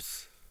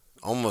truth.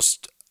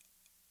 Almost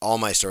all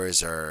my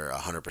stories are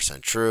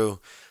 100% true.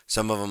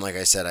 Some of them, like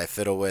I said, I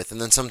fiddle with. And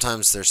then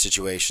sometimes there's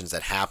situations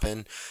that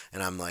happen,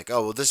 and I'm like,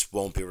 oh, well, this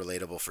won't be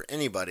relatable for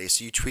anybody.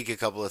 So you tweak a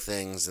couple of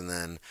things, and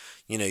then,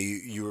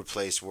 you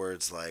replace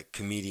words like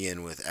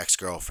comedian with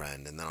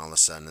ex-girlfriend. And then all of a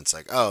sudden it's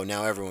like, oh,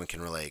 now everyone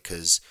can relate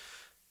because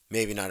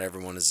maybe not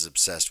everyone is as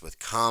obsessed with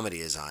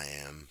comedy as I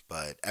am,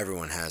 but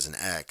everyone has an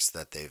ex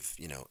that they've,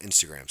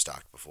 Instagram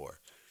stalked before.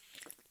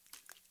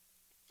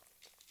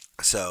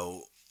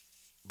 So,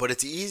 but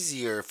it's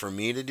easier for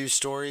me to do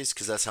stories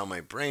because that's how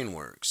my brain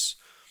works.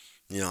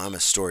 I'm a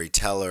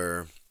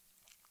storyteller,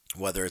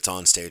 whether it's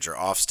on stage or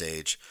off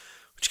stage,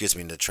 which gets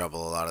me into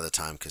trouble a lot of the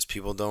time because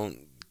people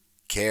don't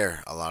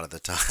care a lot of the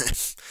time,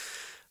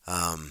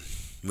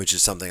 which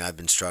is something I've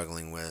been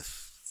struggling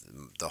with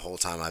the whole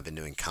time I've been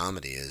doing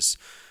comedy is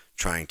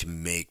trying to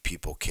make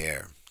people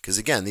care. Because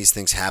again, these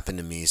things happen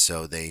to me,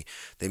 so they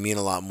mean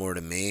a lot more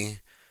to me.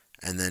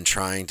 And then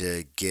trying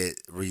to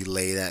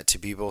relay that to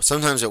people.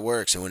 Sometimes it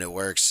works, and when it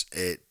works,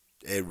 it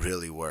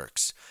really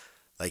works.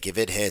 Like if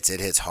it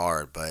hits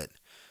hard, but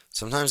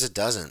sometimes it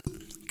doesn't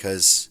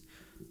because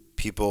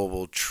people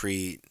will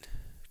treat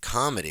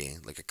comedy,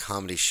 like a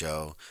comedy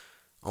show,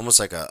 almost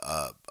like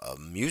a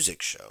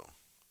music show.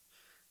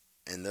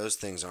 And those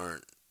things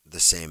aren't the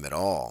same at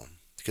all.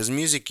 Because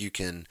music you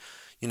can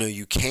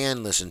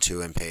listen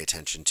to and pay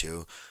attention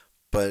to,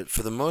 But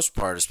for the most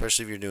part,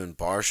 especially if you're doing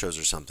bar shows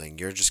or something,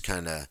 you're just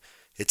kind of,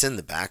 it's in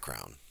the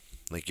background.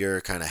 Like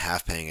you're kind of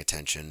half paying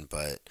attention,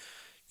 but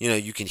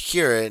you can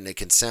hear it and it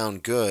can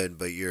sound good,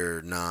 but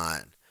you're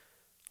not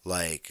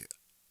like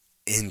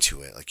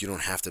into it. Like you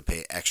don't have to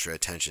pay extra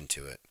attention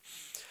to it.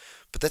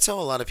 But that's how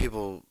a lot of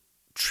people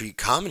treat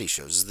comedy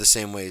shows. It's the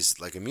same way as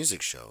like a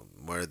music show,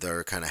 where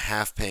they're kind of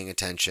half paying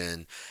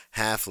attention,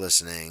 half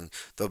listening.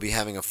 They'll be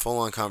having a full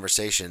on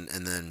conversation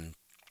and then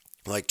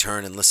like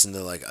turn and listen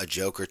to like a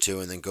joke or two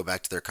and then go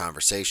back to their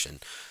conversation.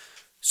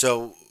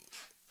 So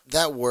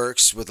that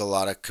works with a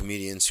lot of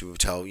comedians who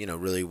tell,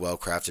 really well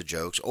crafted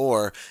jokes.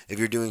 Or if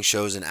you're doing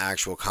shows in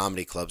actual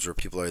comedy clubs where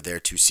people are there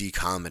to see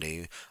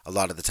comedy, a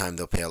lot of the time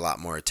they'll pay a lot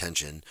more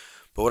attention.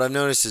 But what I've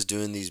noticed is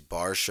doing these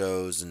bar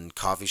shows and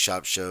coffee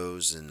shop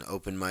shows and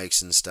open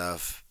mics and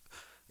stuff,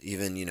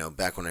 even,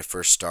 back when I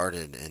first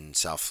started in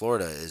South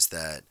Florida, is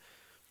that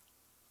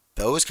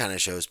those kind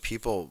of shows,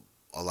 people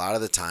a lot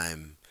of the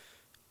time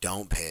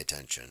don't pay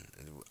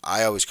attention.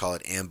 I always call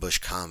it ambush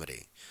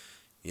comedy.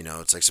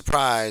 It's like,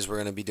 surprise, we're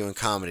going to be doing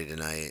comedy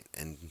tonight.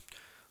 And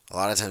a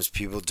lot of times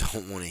people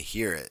don't want to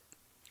hear it.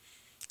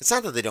 It's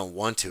not that they don't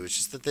want to, it's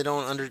just that they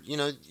don't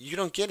you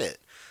don't get it.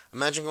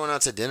 Imagine going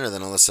out to dinner,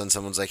 then all of a sudden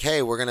someone's like,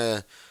 hey, we're going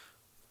to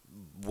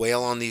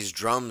wail on these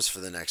drums for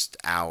the next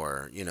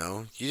hour. You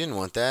didn't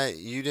want that.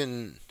 You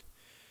didn't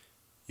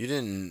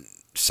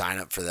sign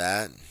up for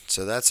that.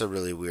 So that's a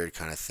really weird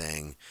kind of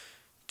thing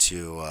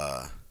to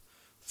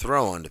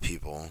throw onto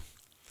people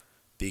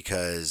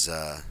because,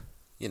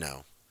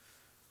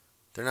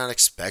 they're not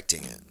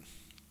expecting it.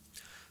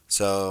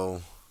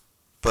 So,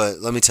 but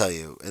let me tell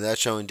you, in that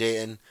show in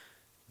Dayton,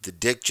 the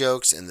dick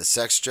jokes and the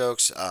sex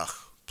jokes,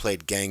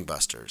 played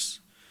gangbusters.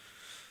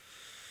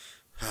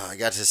 I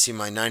got to see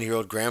my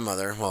 90-year-old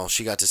grandmother. Well,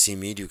 she got to see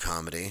me do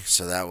comedy,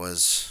 so that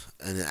was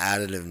an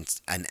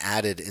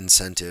added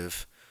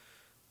incentive.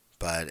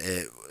 But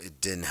it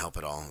didn't help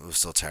at all. It was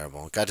still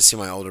terrible. Got to see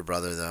my older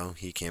brother though.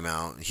 He came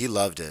out. He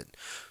loved it,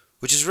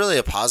 which is really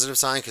a positive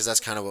sign because that's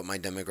kind of what my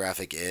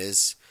demographic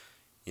is.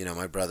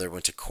 My brother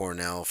went to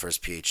Cornell for his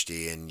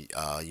PhD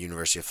and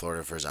University of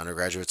Florida for his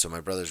undergraduate. So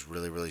my brother's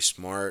really, really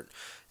smart.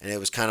 And it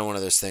was kind of one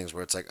of those things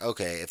where it's like,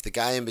 okay, if the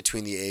guy in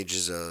between the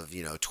ages of,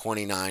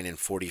 29 and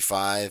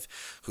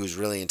 45 who's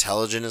really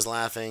intelligent is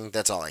laughing,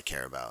 that's all I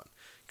care about.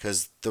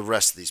 Because the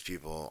rest of these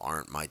people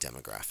aren't my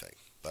demographic.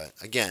 But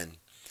again,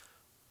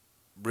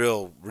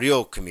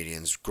 real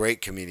comedians,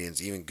 great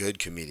comedians, even good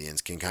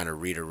comedians can kind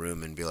of read a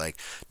room and be like,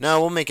 no,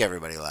 we'll make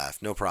everybody laugh.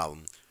 No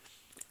problem.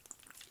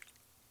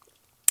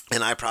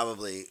 And I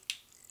probably,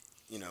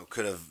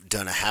 could have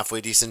done a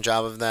halfway decent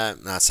job of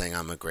that. Not saying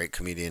I'm a great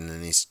comedian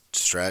in any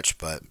stretch,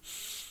 but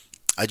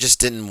I just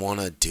didn't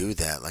want to do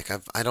that. Like,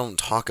 I don't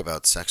talk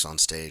about sex on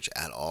stage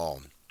at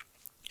all,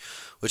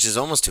 which is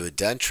almost to a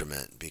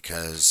detriment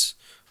because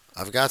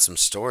I've got some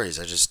stories.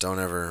 I just don't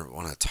ever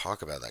want to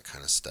talk about that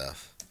kind of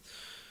stuff.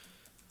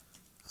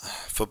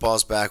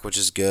 Football's back, which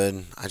is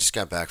good. I just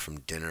got back from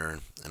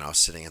dinner and I was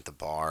sitting at the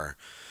bar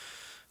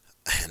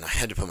and I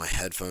had to put my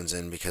headphones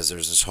in because there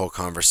was this whole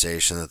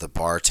conversation that the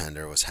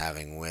bartender was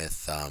having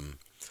with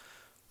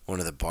one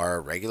of the bar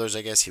regulars,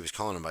 I guess. He was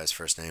calling him by his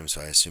first name,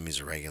 so I assume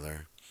he's a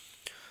regular.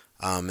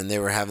 And they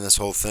were having this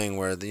whole thing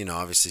where,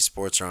 obviously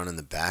sports are on in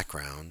the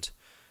background.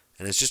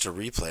 And it's just a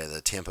replay of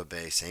the Tampa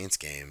Bay Saints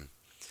game.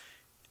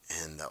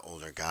 And the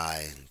older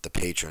guy, the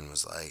patron,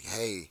 was like,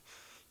 hey,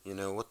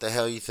 what the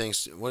hell you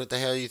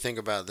think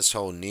about this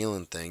whole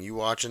kneeling thing? You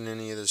watching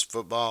any of this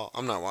football?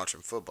 I'm not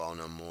watching football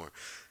no more.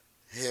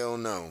 Hell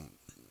no.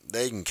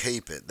 They can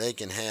keep it. They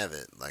can have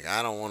it. Like,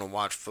 I don't want to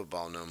watch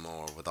football no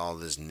more with all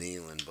this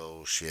kneeling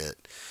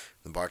bullshit.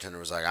 The bartender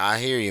was like, I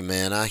hear you,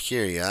 man. I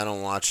hear you. I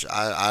don't watch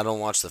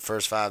the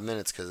first 5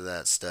 minutes because of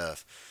that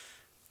stuff.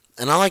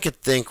 And all I could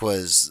think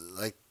was,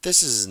 like,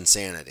 this is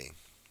insanity.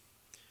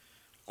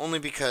 Only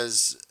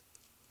because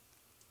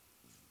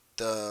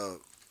the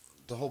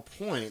whole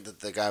point that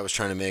the guy was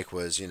trying to make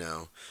was,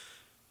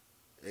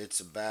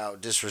 it's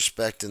about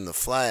disrespecting the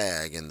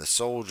flag and the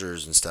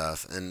soldiers and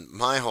stuff. And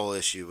my whole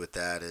issue with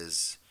that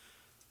is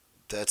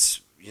that's,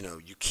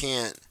 you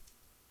can't.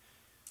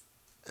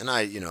 And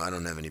I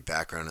don't have any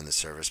background in the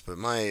service, but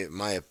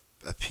my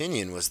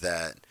opinion was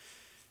that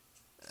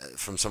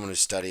from someone who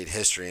studied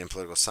history and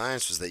political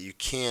science was that you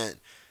can't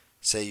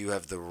say you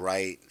have the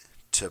right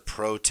to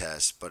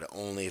protest, but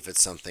only if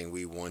it's something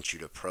we want you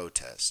to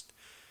protest.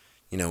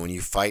 When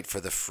you fight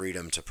for the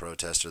freedom to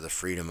protest or the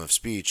freedom of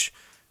speech,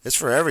 it's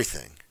for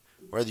everything.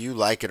 Whether you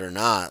like it or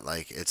not,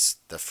 like, it's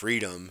the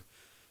freedom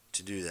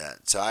to do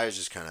that. So I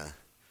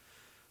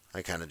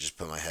kind of just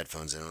put my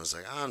headphones in and was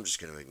like, I'm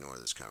just going to ignore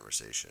this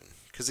conversation.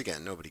 Because,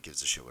 again, nobody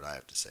gives a shit what I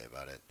have to say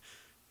about it.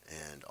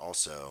 And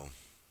also,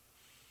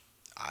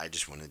 I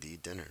just wanted to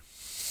eat dinner.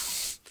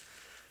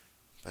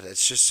 But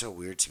it's just so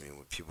weird to me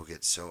when people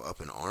get so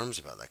up in arms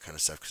about that kind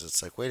of stuff. Because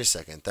it's like, wait a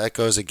second, that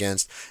goes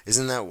against,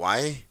 isn't that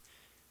why?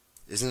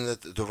 Isn't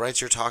that the rights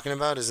you're talking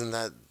about? Isn't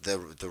that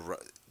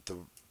the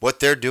what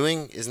they're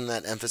doing? Isn't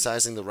that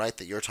emphasizing the right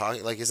that you're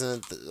talking? Like,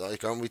 isn't it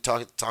like, aren't we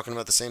talking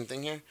about the same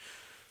thing here?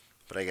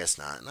 but I guess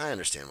not. And I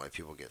understand why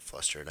people get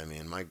flustered. I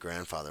mean, my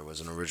grandfather was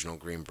an original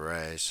Green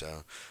Beret,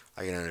 so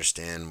I can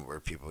understand where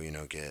people,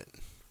 get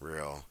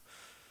real,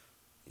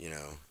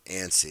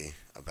 antsy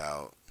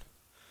about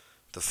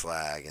the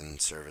flag and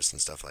service and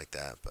stuff like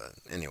that. But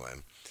anyway,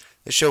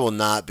 this show will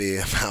not be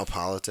about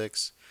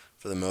politics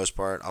for the most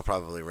part. I'll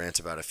probably rant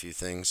about a few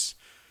things,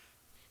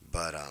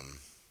 but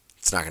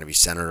it's not going to be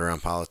centered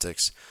around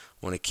politics.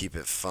 I want to keep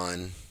it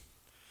fun.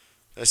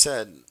 I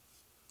said,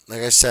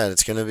 like I said,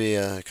 it's going to be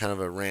a kind of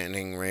a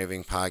ranting,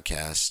 raving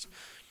podcast.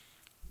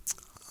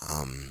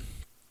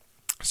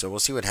 So we'll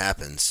see what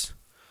happens.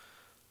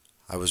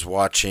 I was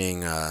watching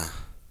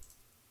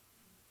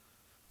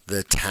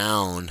The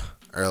Town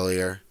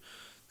earlier.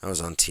 That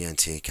was on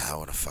TNT. God,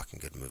 what a fucking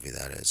good movie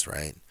that is,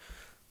 right?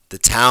 The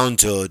Town,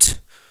 dude.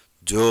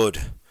 Dude.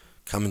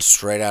 Coming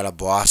straight out of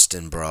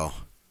Boston, bro.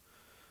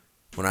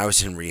 When I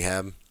was in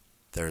rehab,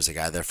 there was a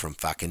guy there from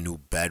fucking New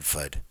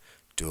Bedford,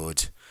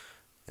 dude.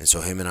 And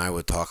so him and I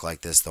would talk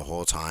like this the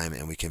whole time,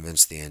 and we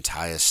convinced the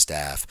entire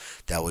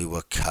staff that we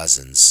were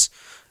cousins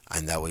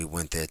and that we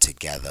went there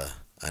together.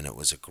 And it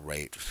was a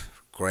great,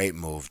 great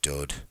move,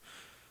 dude.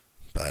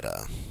 But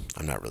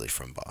I'm not really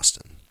from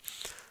Boston.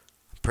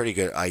 Pretty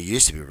good. I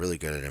used to be really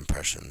good at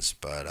impressions,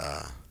 but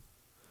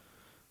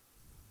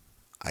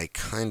I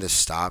kind of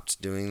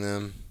stopped doing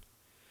them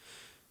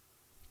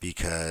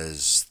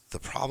because the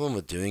problem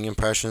with doing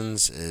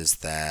impressions is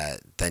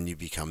that then you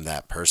become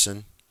that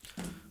person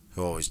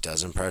who always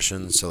does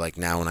impressions. So like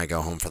now when I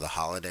go home for the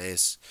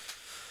holidays,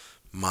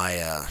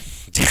 my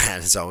dad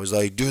is always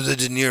like, do the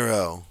De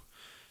Niro.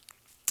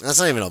 That's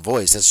not even a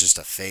voice. That's just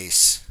a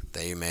face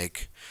that you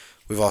make.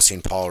 We've all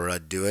seen Paul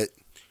Rudd do it.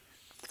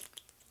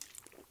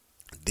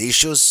 These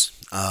shows,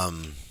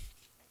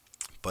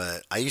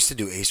 but I used to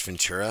do Ace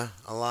Ventura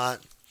a lot.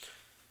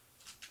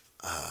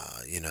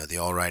 The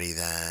Alrighty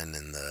Then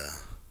and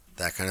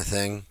that kind of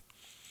thing.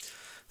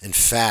 In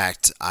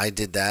fact, I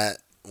did that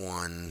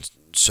one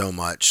so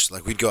much.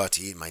 Like we'd go out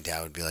to eat, and my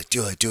dad would be like,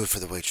 do it for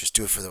the waitress,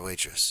 do it for the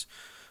waitress.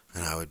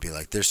 And I would be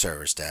like, they're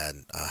servers,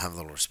 Dad. Have a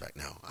little respect.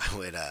 No,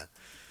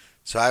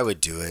 so I would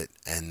do it,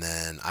 and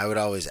then I would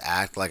always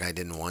act like I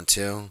didn't want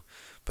to,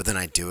 but then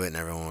I'd do it, and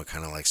everyone would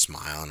kind of like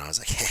smile, and I was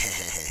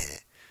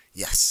like,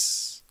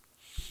 yes.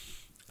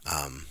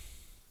 I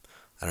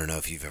don't know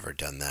if you've ever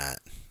done that.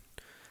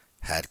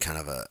 Had kind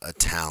of a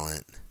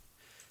talent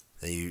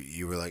that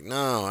you were like,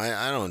 no,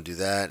 I don't do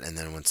that, and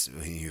then when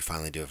you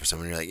finally do it for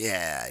someone, you're like,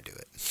 yeah, I do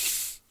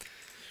it.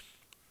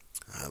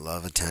 I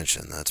love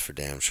attention, that's for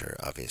damn sure,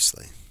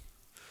 obviously.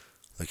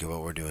 Look at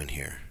what we're doing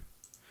here.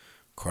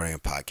 Recording a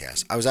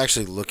podcast. I was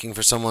actually looking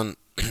for someone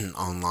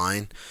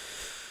online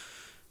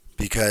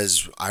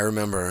because I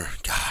remember,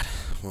 God,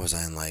 what was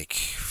I in, like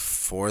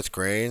fourth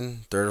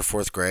grade, third or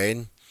fourth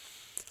grade?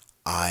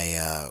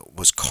 I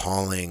was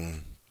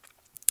calling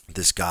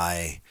this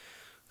guy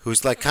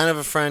who's like kind of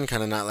a friend,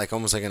 kind of not, like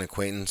almost like an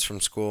acquaintance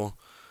from school,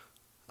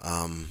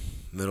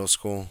 middle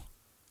school.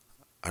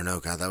 Or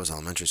no, God, that was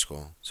elementary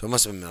school. So it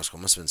must have been middle school.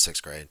 It must have been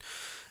sixth grade.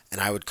 And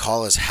I would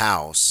call his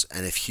house,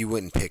 and if he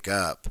wouldn't pick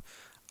up,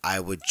 I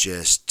would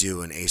just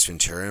do an Ace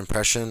Ventura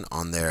impression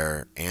on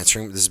their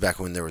answering. This is back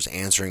when there was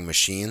answering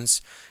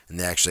machines, and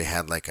they actually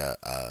had like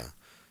a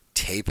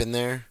tape in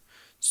there,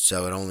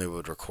 so it only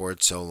would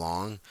record so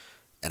long.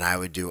 And I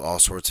would do all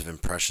sorts of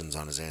impressions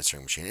on his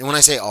answering machine. And when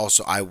I say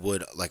also, I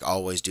would like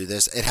always do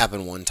this. It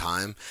happened one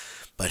time,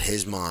 but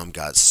his mom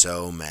got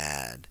so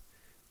mad,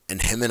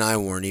 and him and I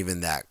weren't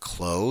even that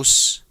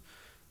close.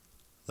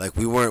 Like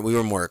we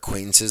were more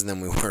acquaintances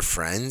than we were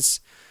friends.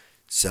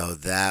 So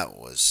that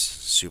was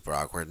super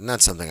awkward, and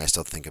that's something I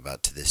still think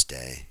about to this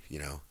day.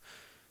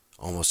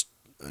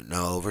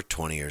 Over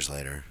 20 years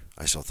later,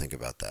 I still think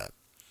about that.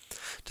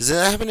 Does it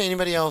happen to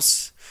anybody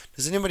else?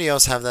 Does anybody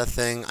else have that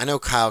thing? I know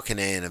Kyle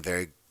Kinane, a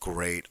very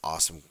great,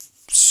 awesome,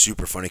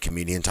 super funny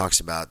comedian, talks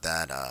about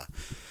that,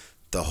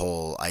 the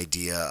whole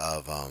idea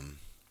of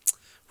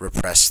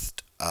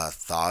repressed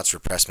thoughts,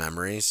 repressed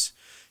memories.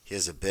 He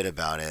has a bit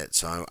about it,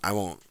 so I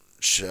won't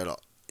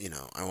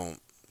I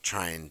won't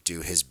try and do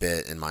his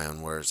bit in my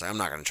own words. I'm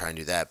not going to try and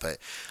do that, but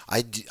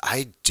I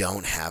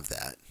don't have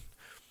that.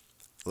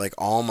 Like,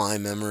 all my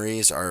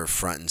memories are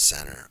front and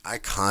center. I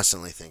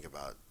constantly think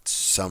about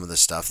some of the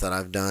stuff that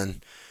I've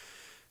done.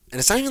 And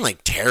it's not even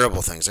like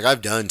terrible things. Like,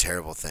 I've done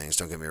terrible things,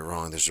 don't get me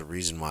wrong. There's a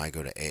reason why I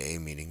go to AA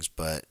meetings,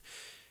 but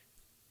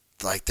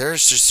like,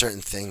 there's just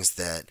certain things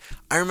that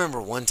I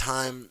remember one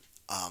time.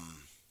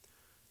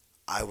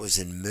 I was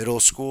in middle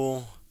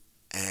school,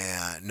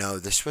 and no,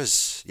 this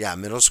was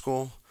middle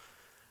school,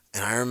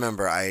 and I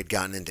remember I had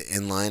gotten into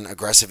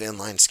aggressive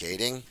inline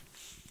skating,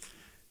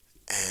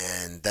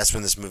 and that's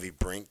when this movie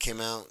Brink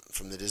came out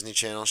from the Disney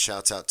Channel.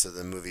 Shouts out to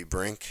the movie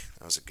Brink.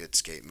 That was a good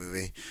skate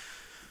movie.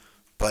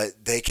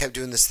 But they kept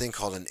doing this thing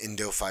called an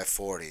Indo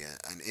 540,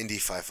 an Indy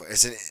 540.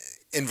 It's an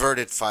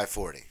inverted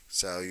 540.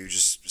 So you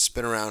just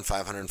spin around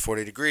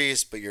 540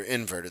 degrees, but you're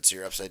inverted, so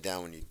you're upside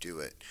down when you do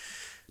it.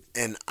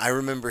 And I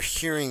remember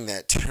hearing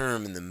that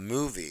term in the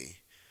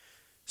movie.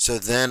 So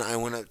then I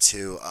went up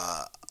to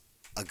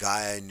a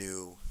guy I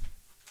knew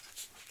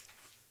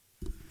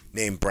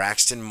named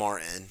Braxton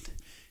Martin.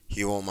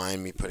 He won't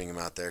mind me putting him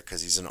out there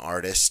because he's an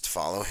artist.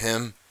 Follow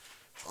him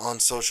on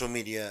social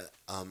media.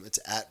 It's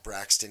at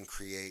Braxton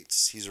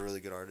Creates. He's a really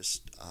good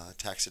artist,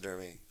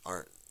 taxidermy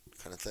art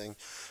kind of thing.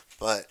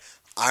 But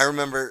I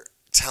remember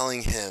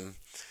telling him,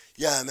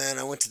 "Yeah, man,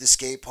 I went to the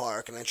skate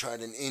park and I tried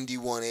an Indy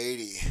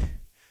 180,"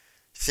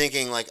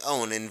 thinking like,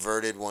 "Oh, an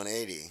inverted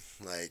 180,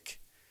 like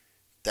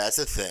that's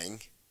a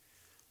thing."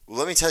 Well,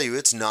 let me tell you,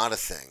 it's not a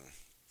thing,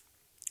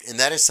 and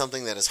that is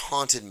something that has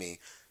haunted me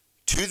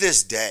to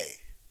this day.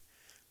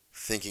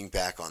 Thinking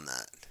back on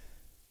that,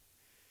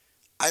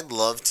 I'd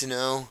love to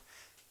know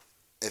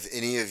if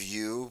any of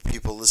you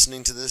people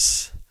listening to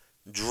this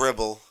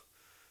dribble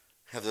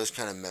have those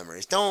kind of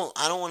memories.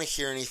 I don't want to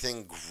hear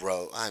anything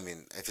gross. I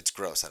mean, if it's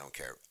gross, I don't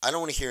care. I don't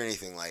want to hear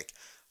anything like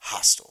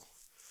hostile.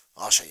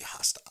 I'll show you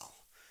hostile.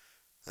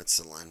 That's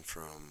the line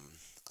from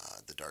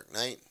The Dark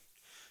Knight.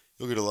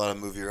 You'll get a lot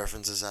of movie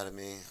references out of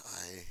me.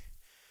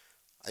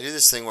 I do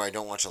this thing where I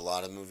don't watch a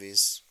lot of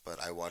movies, but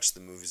I watch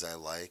the movies I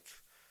like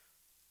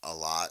a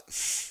lot.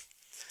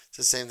 It's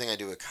the same thing I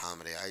do with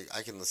comedy.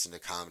 I can listen to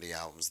comedy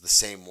albums, the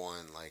same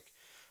one, like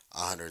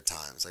 100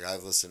 times. Like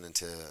I've listened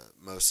to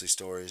Mostly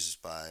Stories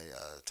by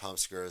Tom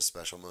Segura's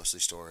special, Mostly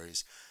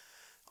Stories,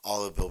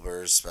 all of Bill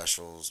Burr's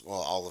specials, well,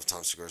 all of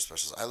Tom Segura's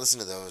specials. I listen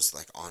to those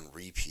like on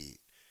repeat,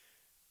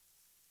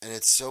 and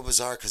it's so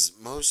bizarre because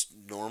most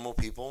normal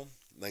people,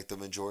 like the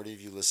majority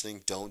of you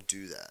listening, don't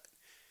do that.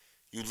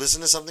 You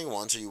listen to something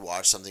once or you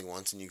watch something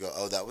once and you go,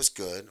 "Oh, that was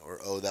good," or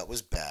 "Oh, that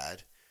was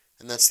bad,"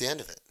 and that's the end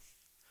of it.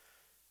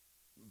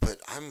 But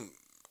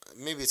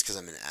maybe it's because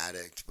I'm an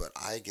addict, but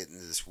I get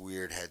into this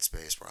weird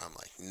headspace where I'm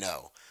like,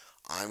 no,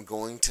 I'm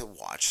going to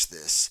watch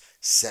this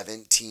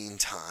 17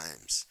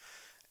 times.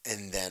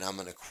 And then I'm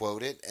going to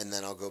quote it, and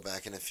then I'll go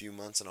back in a few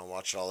months and I'll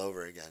watch it all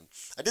over again.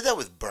 I did that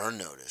with Burn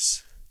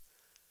Notice.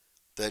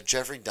 The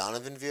Jeffrey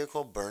Donovan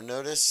vehicle, Burn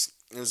Notice.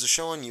 It was a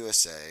show on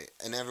USA,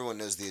 and everyone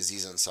knows the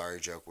Aziz Ansari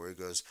joke where he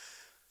goes,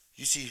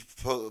 "You see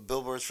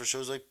billboards for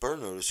shows like Burn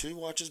Notice. Who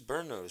watches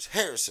Burn Notice?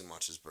 Harrison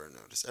watches Burn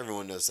Notice."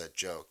 Everyone knows that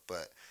joke,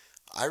 but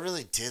I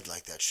really did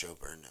like that show,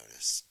 Burn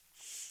Notice.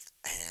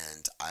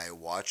 And I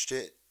watched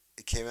it.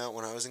 It came out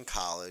when I was in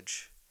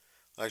college.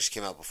 Well, it actually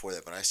came out before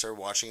that, but I started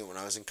watching it when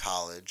I was in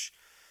college.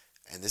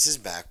 And this is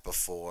back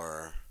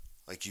before,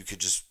 like, you could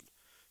just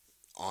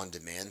on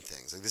demand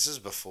things. Like, this is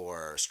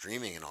before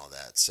streaming and all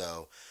that.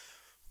 So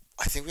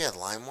I think we had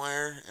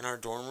LimeWire in our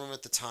dorm room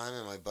at the time,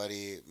 and my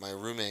buddy, my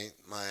roommate,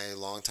 my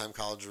longtime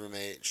college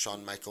roommate,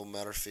 Sean Michael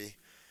Murphy,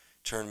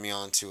 turned me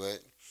on to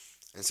it.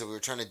 And so we were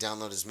trying to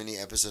download as many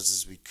episodes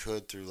as we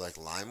could through like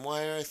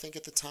LimeWire, I think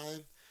at the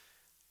time.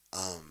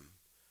 Um,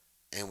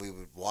 and we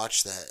would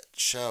watch that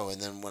show.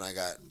 And then when I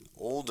got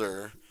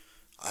older,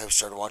 I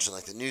started watching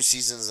like the new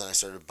seasons, and I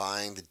started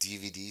buying the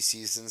DVD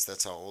seasons.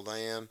 That's how old I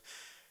am.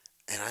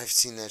 And I've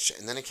seen that show.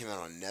 And then it came out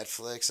on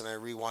Netflix, and I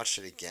rewatched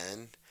it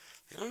again.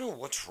 I don't know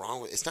what's wrong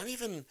with it. It's not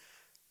even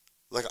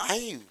like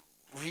I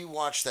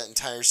rewatched that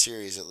entire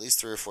series at least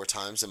 3 or 4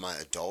 times in my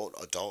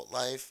adult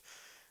life.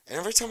 And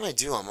every time I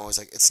do, I'm always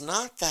like, it's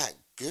not that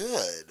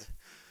good.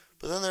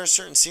 But then there are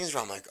certain scenes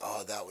where I'm like,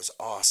 oh, that was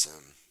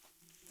awesome.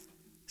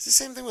 It's the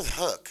same thing with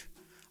Hook.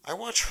 I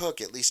watch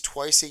Hook at least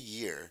twice a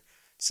year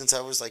since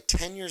I was like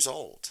 10 years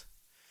old.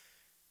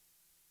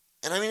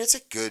 And I mean,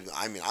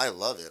 I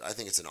love it. I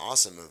think it's an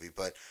awesome movie.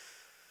 But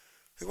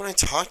when I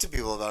talk to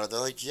people about it, they're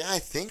like, yeah, I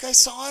think I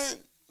saw it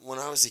when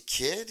I was a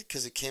kid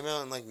because it came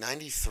out in like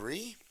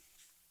 93.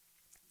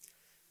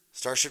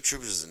 Starship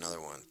Troopers is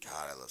another one.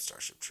 God, I love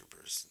Starship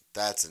Troopers.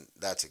 That's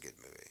a good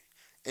movie.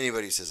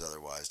 Anybody who says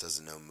otherwise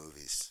doesn't know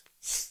movies.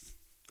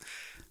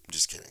 I'm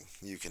just kidding.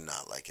 You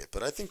cannot like it.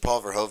 But I think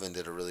Paul Verhoeven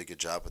did a really good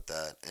job with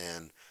that.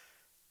 And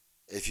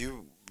if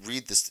you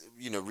read this,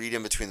 read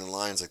in between the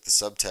lines, like the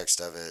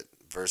subtext of it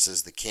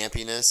versus the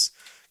campiness,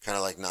 kind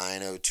of like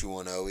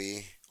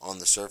 90210E on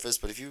the surface.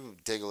 But if you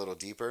dig a little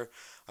deeper,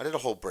 I did a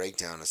whole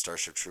breakdown of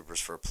Starship Troopers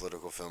for a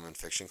political film and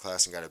fiction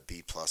class and got a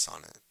B plus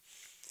on it.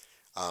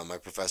 My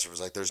professor was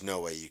like, "There's no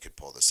way you could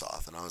pull this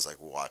off," and I was like,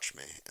 "Watch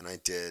me," and I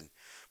did.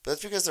 But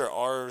that's because there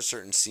are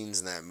certain scenes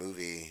in that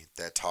movie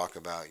that talk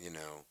about,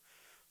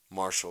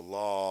 martial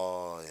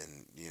law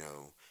and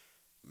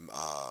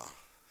uh,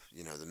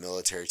 the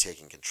military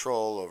taking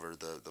control over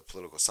the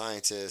political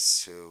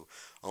scientists who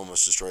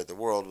almost destroyed the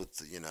world with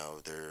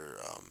their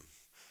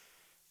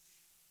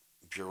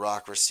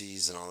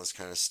bureaucracies and all this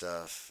kind of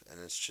stuff. And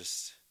it's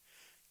just,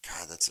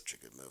 God, that's such a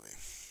good movie.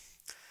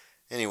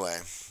 Anyway,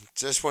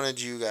 just wanted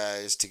you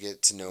guys to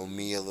get to know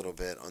me a little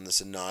bit on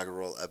this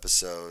inaugural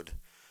episode.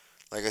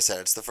 Like I said,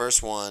 it's the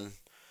first one.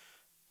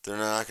 They're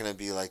not going to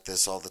be like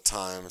this all the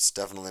time. It's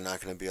definitely not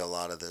going to be a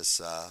lot of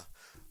this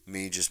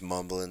me just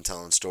mumbling,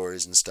 telling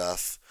stories and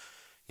stuff.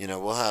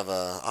 I'll have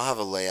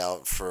a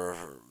layout for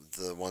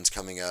the ones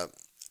coming up.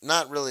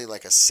 Not really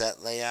like a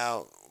set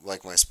layout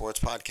like my sports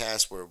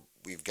podcast where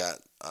we've got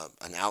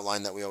an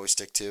outline that we always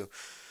stick to,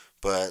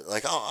 but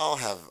like I'll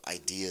have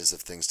ideas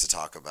of things to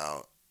talk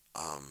about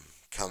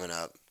coming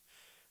up.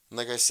 And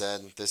like I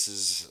said, this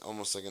is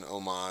almost like an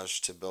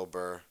homage to Bill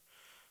Burr.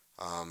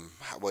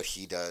 what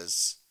he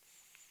does.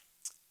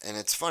 And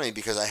it's funny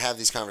because I have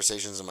these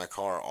conversations in my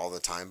car all the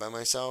time by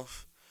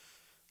myself.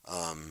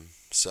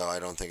 So I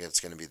don't think it's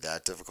going to be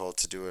that difficult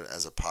to do it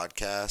as a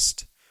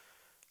podcast.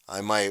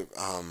 I might,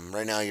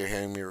 right now you're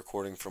hearing me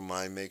recording from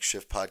my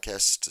makeshift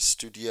podcast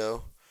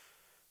studio.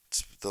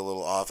 It's the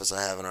little office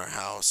I have in our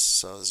house.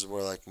 So this is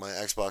where like my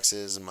Xbox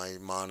is and my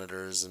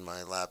monitors and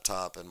my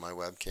laptop and my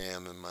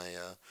webcam and my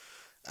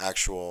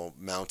actual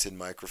mounted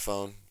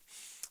microphone.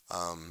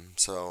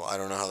 So I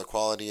don't know how the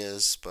quality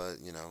is, but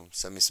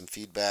send me some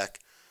feedback.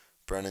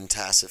 Brennan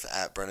Tassif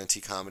at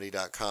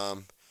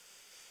BrennanTComedy.com.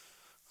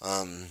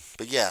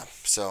 But yeah,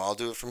 so I'll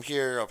do it from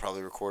here. I'll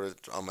probably record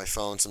it on my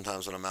phone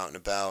sometimes when I'm out and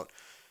about.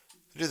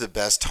 I do the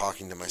best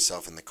talking to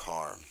myself in the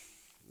car.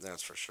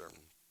 That's for sure.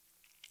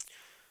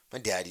 My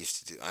dad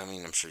used to do, I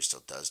mean, I'm sure he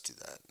still does do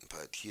that,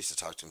 but he used to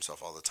talk to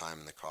himself all the time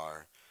in the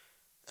car.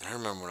 And I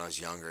remember when I was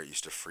younger, it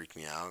used to freak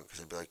me out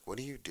because I'd be like, what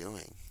are you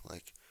doing?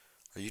 Like,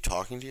 are you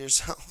talking to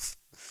yourself?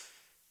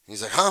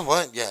 He's like, huh,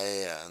 what? Yeah,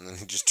 yeah, yeah. And then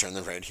he just turned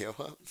the radio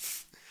up.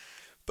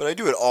 But I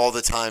do it all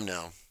the time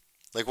now.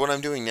 Like what I'm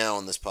doing now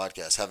on this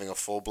podcast, having a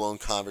full-blown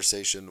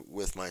conversation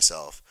with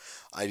myself.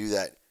 I do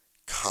that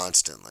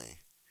constantly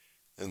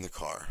in the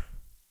car.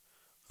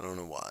 I don't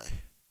know why.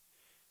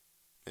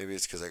 Maybe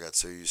it's because I got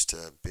so used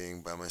to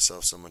being by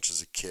myself so much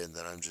as a kid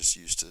that I'm just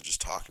used to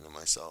just talking to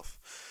myself.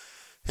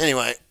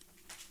 Anyway,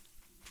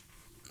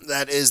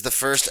 that is the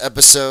first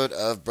episode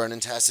of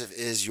Brennan Tassif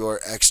is Your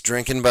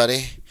Ex-Drinking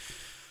Buddy.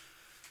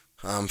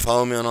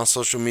 Follow me on all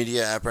social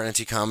media at Brennan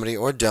T Comedy,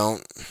 or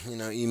don't.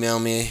 Email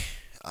me.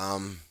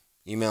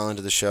 Email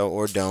into the show,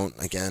 or don't.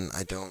 Again,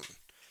 I don't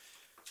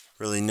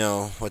really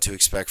know what to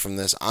expect from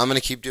this. I'm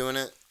going to keep doing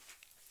it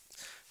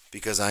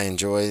because I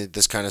enjoy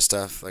this kind of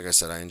stuff. Like I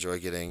said, I enjoy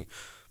getting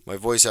my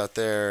voice out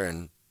there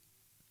and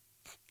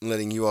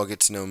letting you all get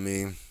to know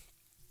me.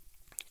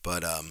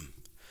 But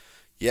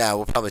yeah,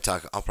 I'll probably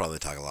talk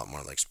a lot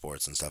more like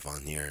sports and stuff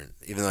on here.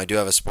 Even though I do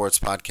have a sports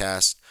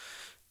podcast,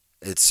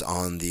 it's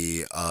on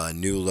the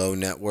New Low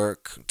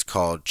Network. It's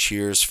called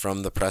Cheers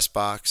from the Press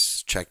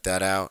Box. Check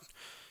that out.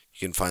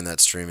 You can find that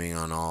streaming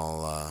on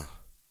all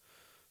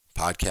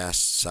podcast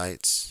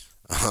sites.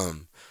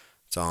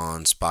 It's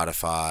on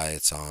Spotify.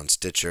 It's on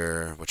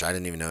Stitcher, which I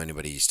didn't even know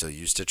anybody still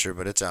used Stitcher,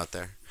 but it's out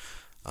there.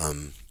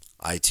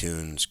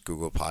 iTunes,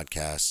 Google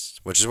Podcasts,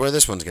 which is where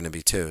this one's going to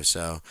be too.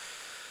 So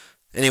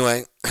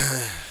anyway,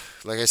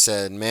 like I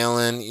said, mail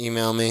in,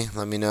 email me,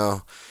 let me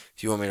know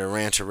if you want me to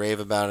rant or rave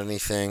about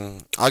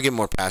anything. I'll get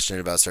more passionate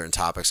about certain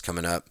topics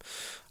coming up.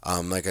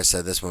 Like I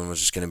said, this one was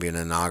just going to be an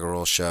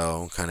inaugural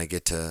show, kind of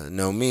get to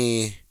know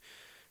me,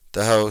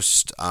 the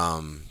host,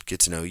 get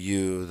to know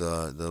you,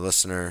 the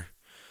listener.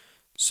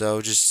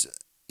 So just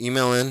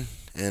email in,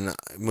 and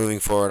moving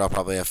forward, I'll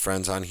probably have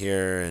friends on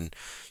here, and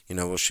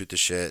we'll shoot the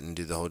shit and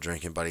do the whole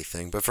drinking buddy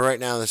thing. But for right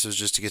now, this was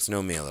just to get to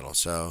know me a little.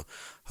 So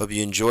hope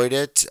you enjoyed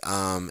it,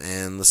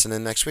 and listen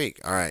in next week.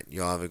 All right,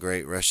 y'all have a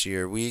great rest of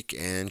your week,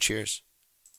 and cheers.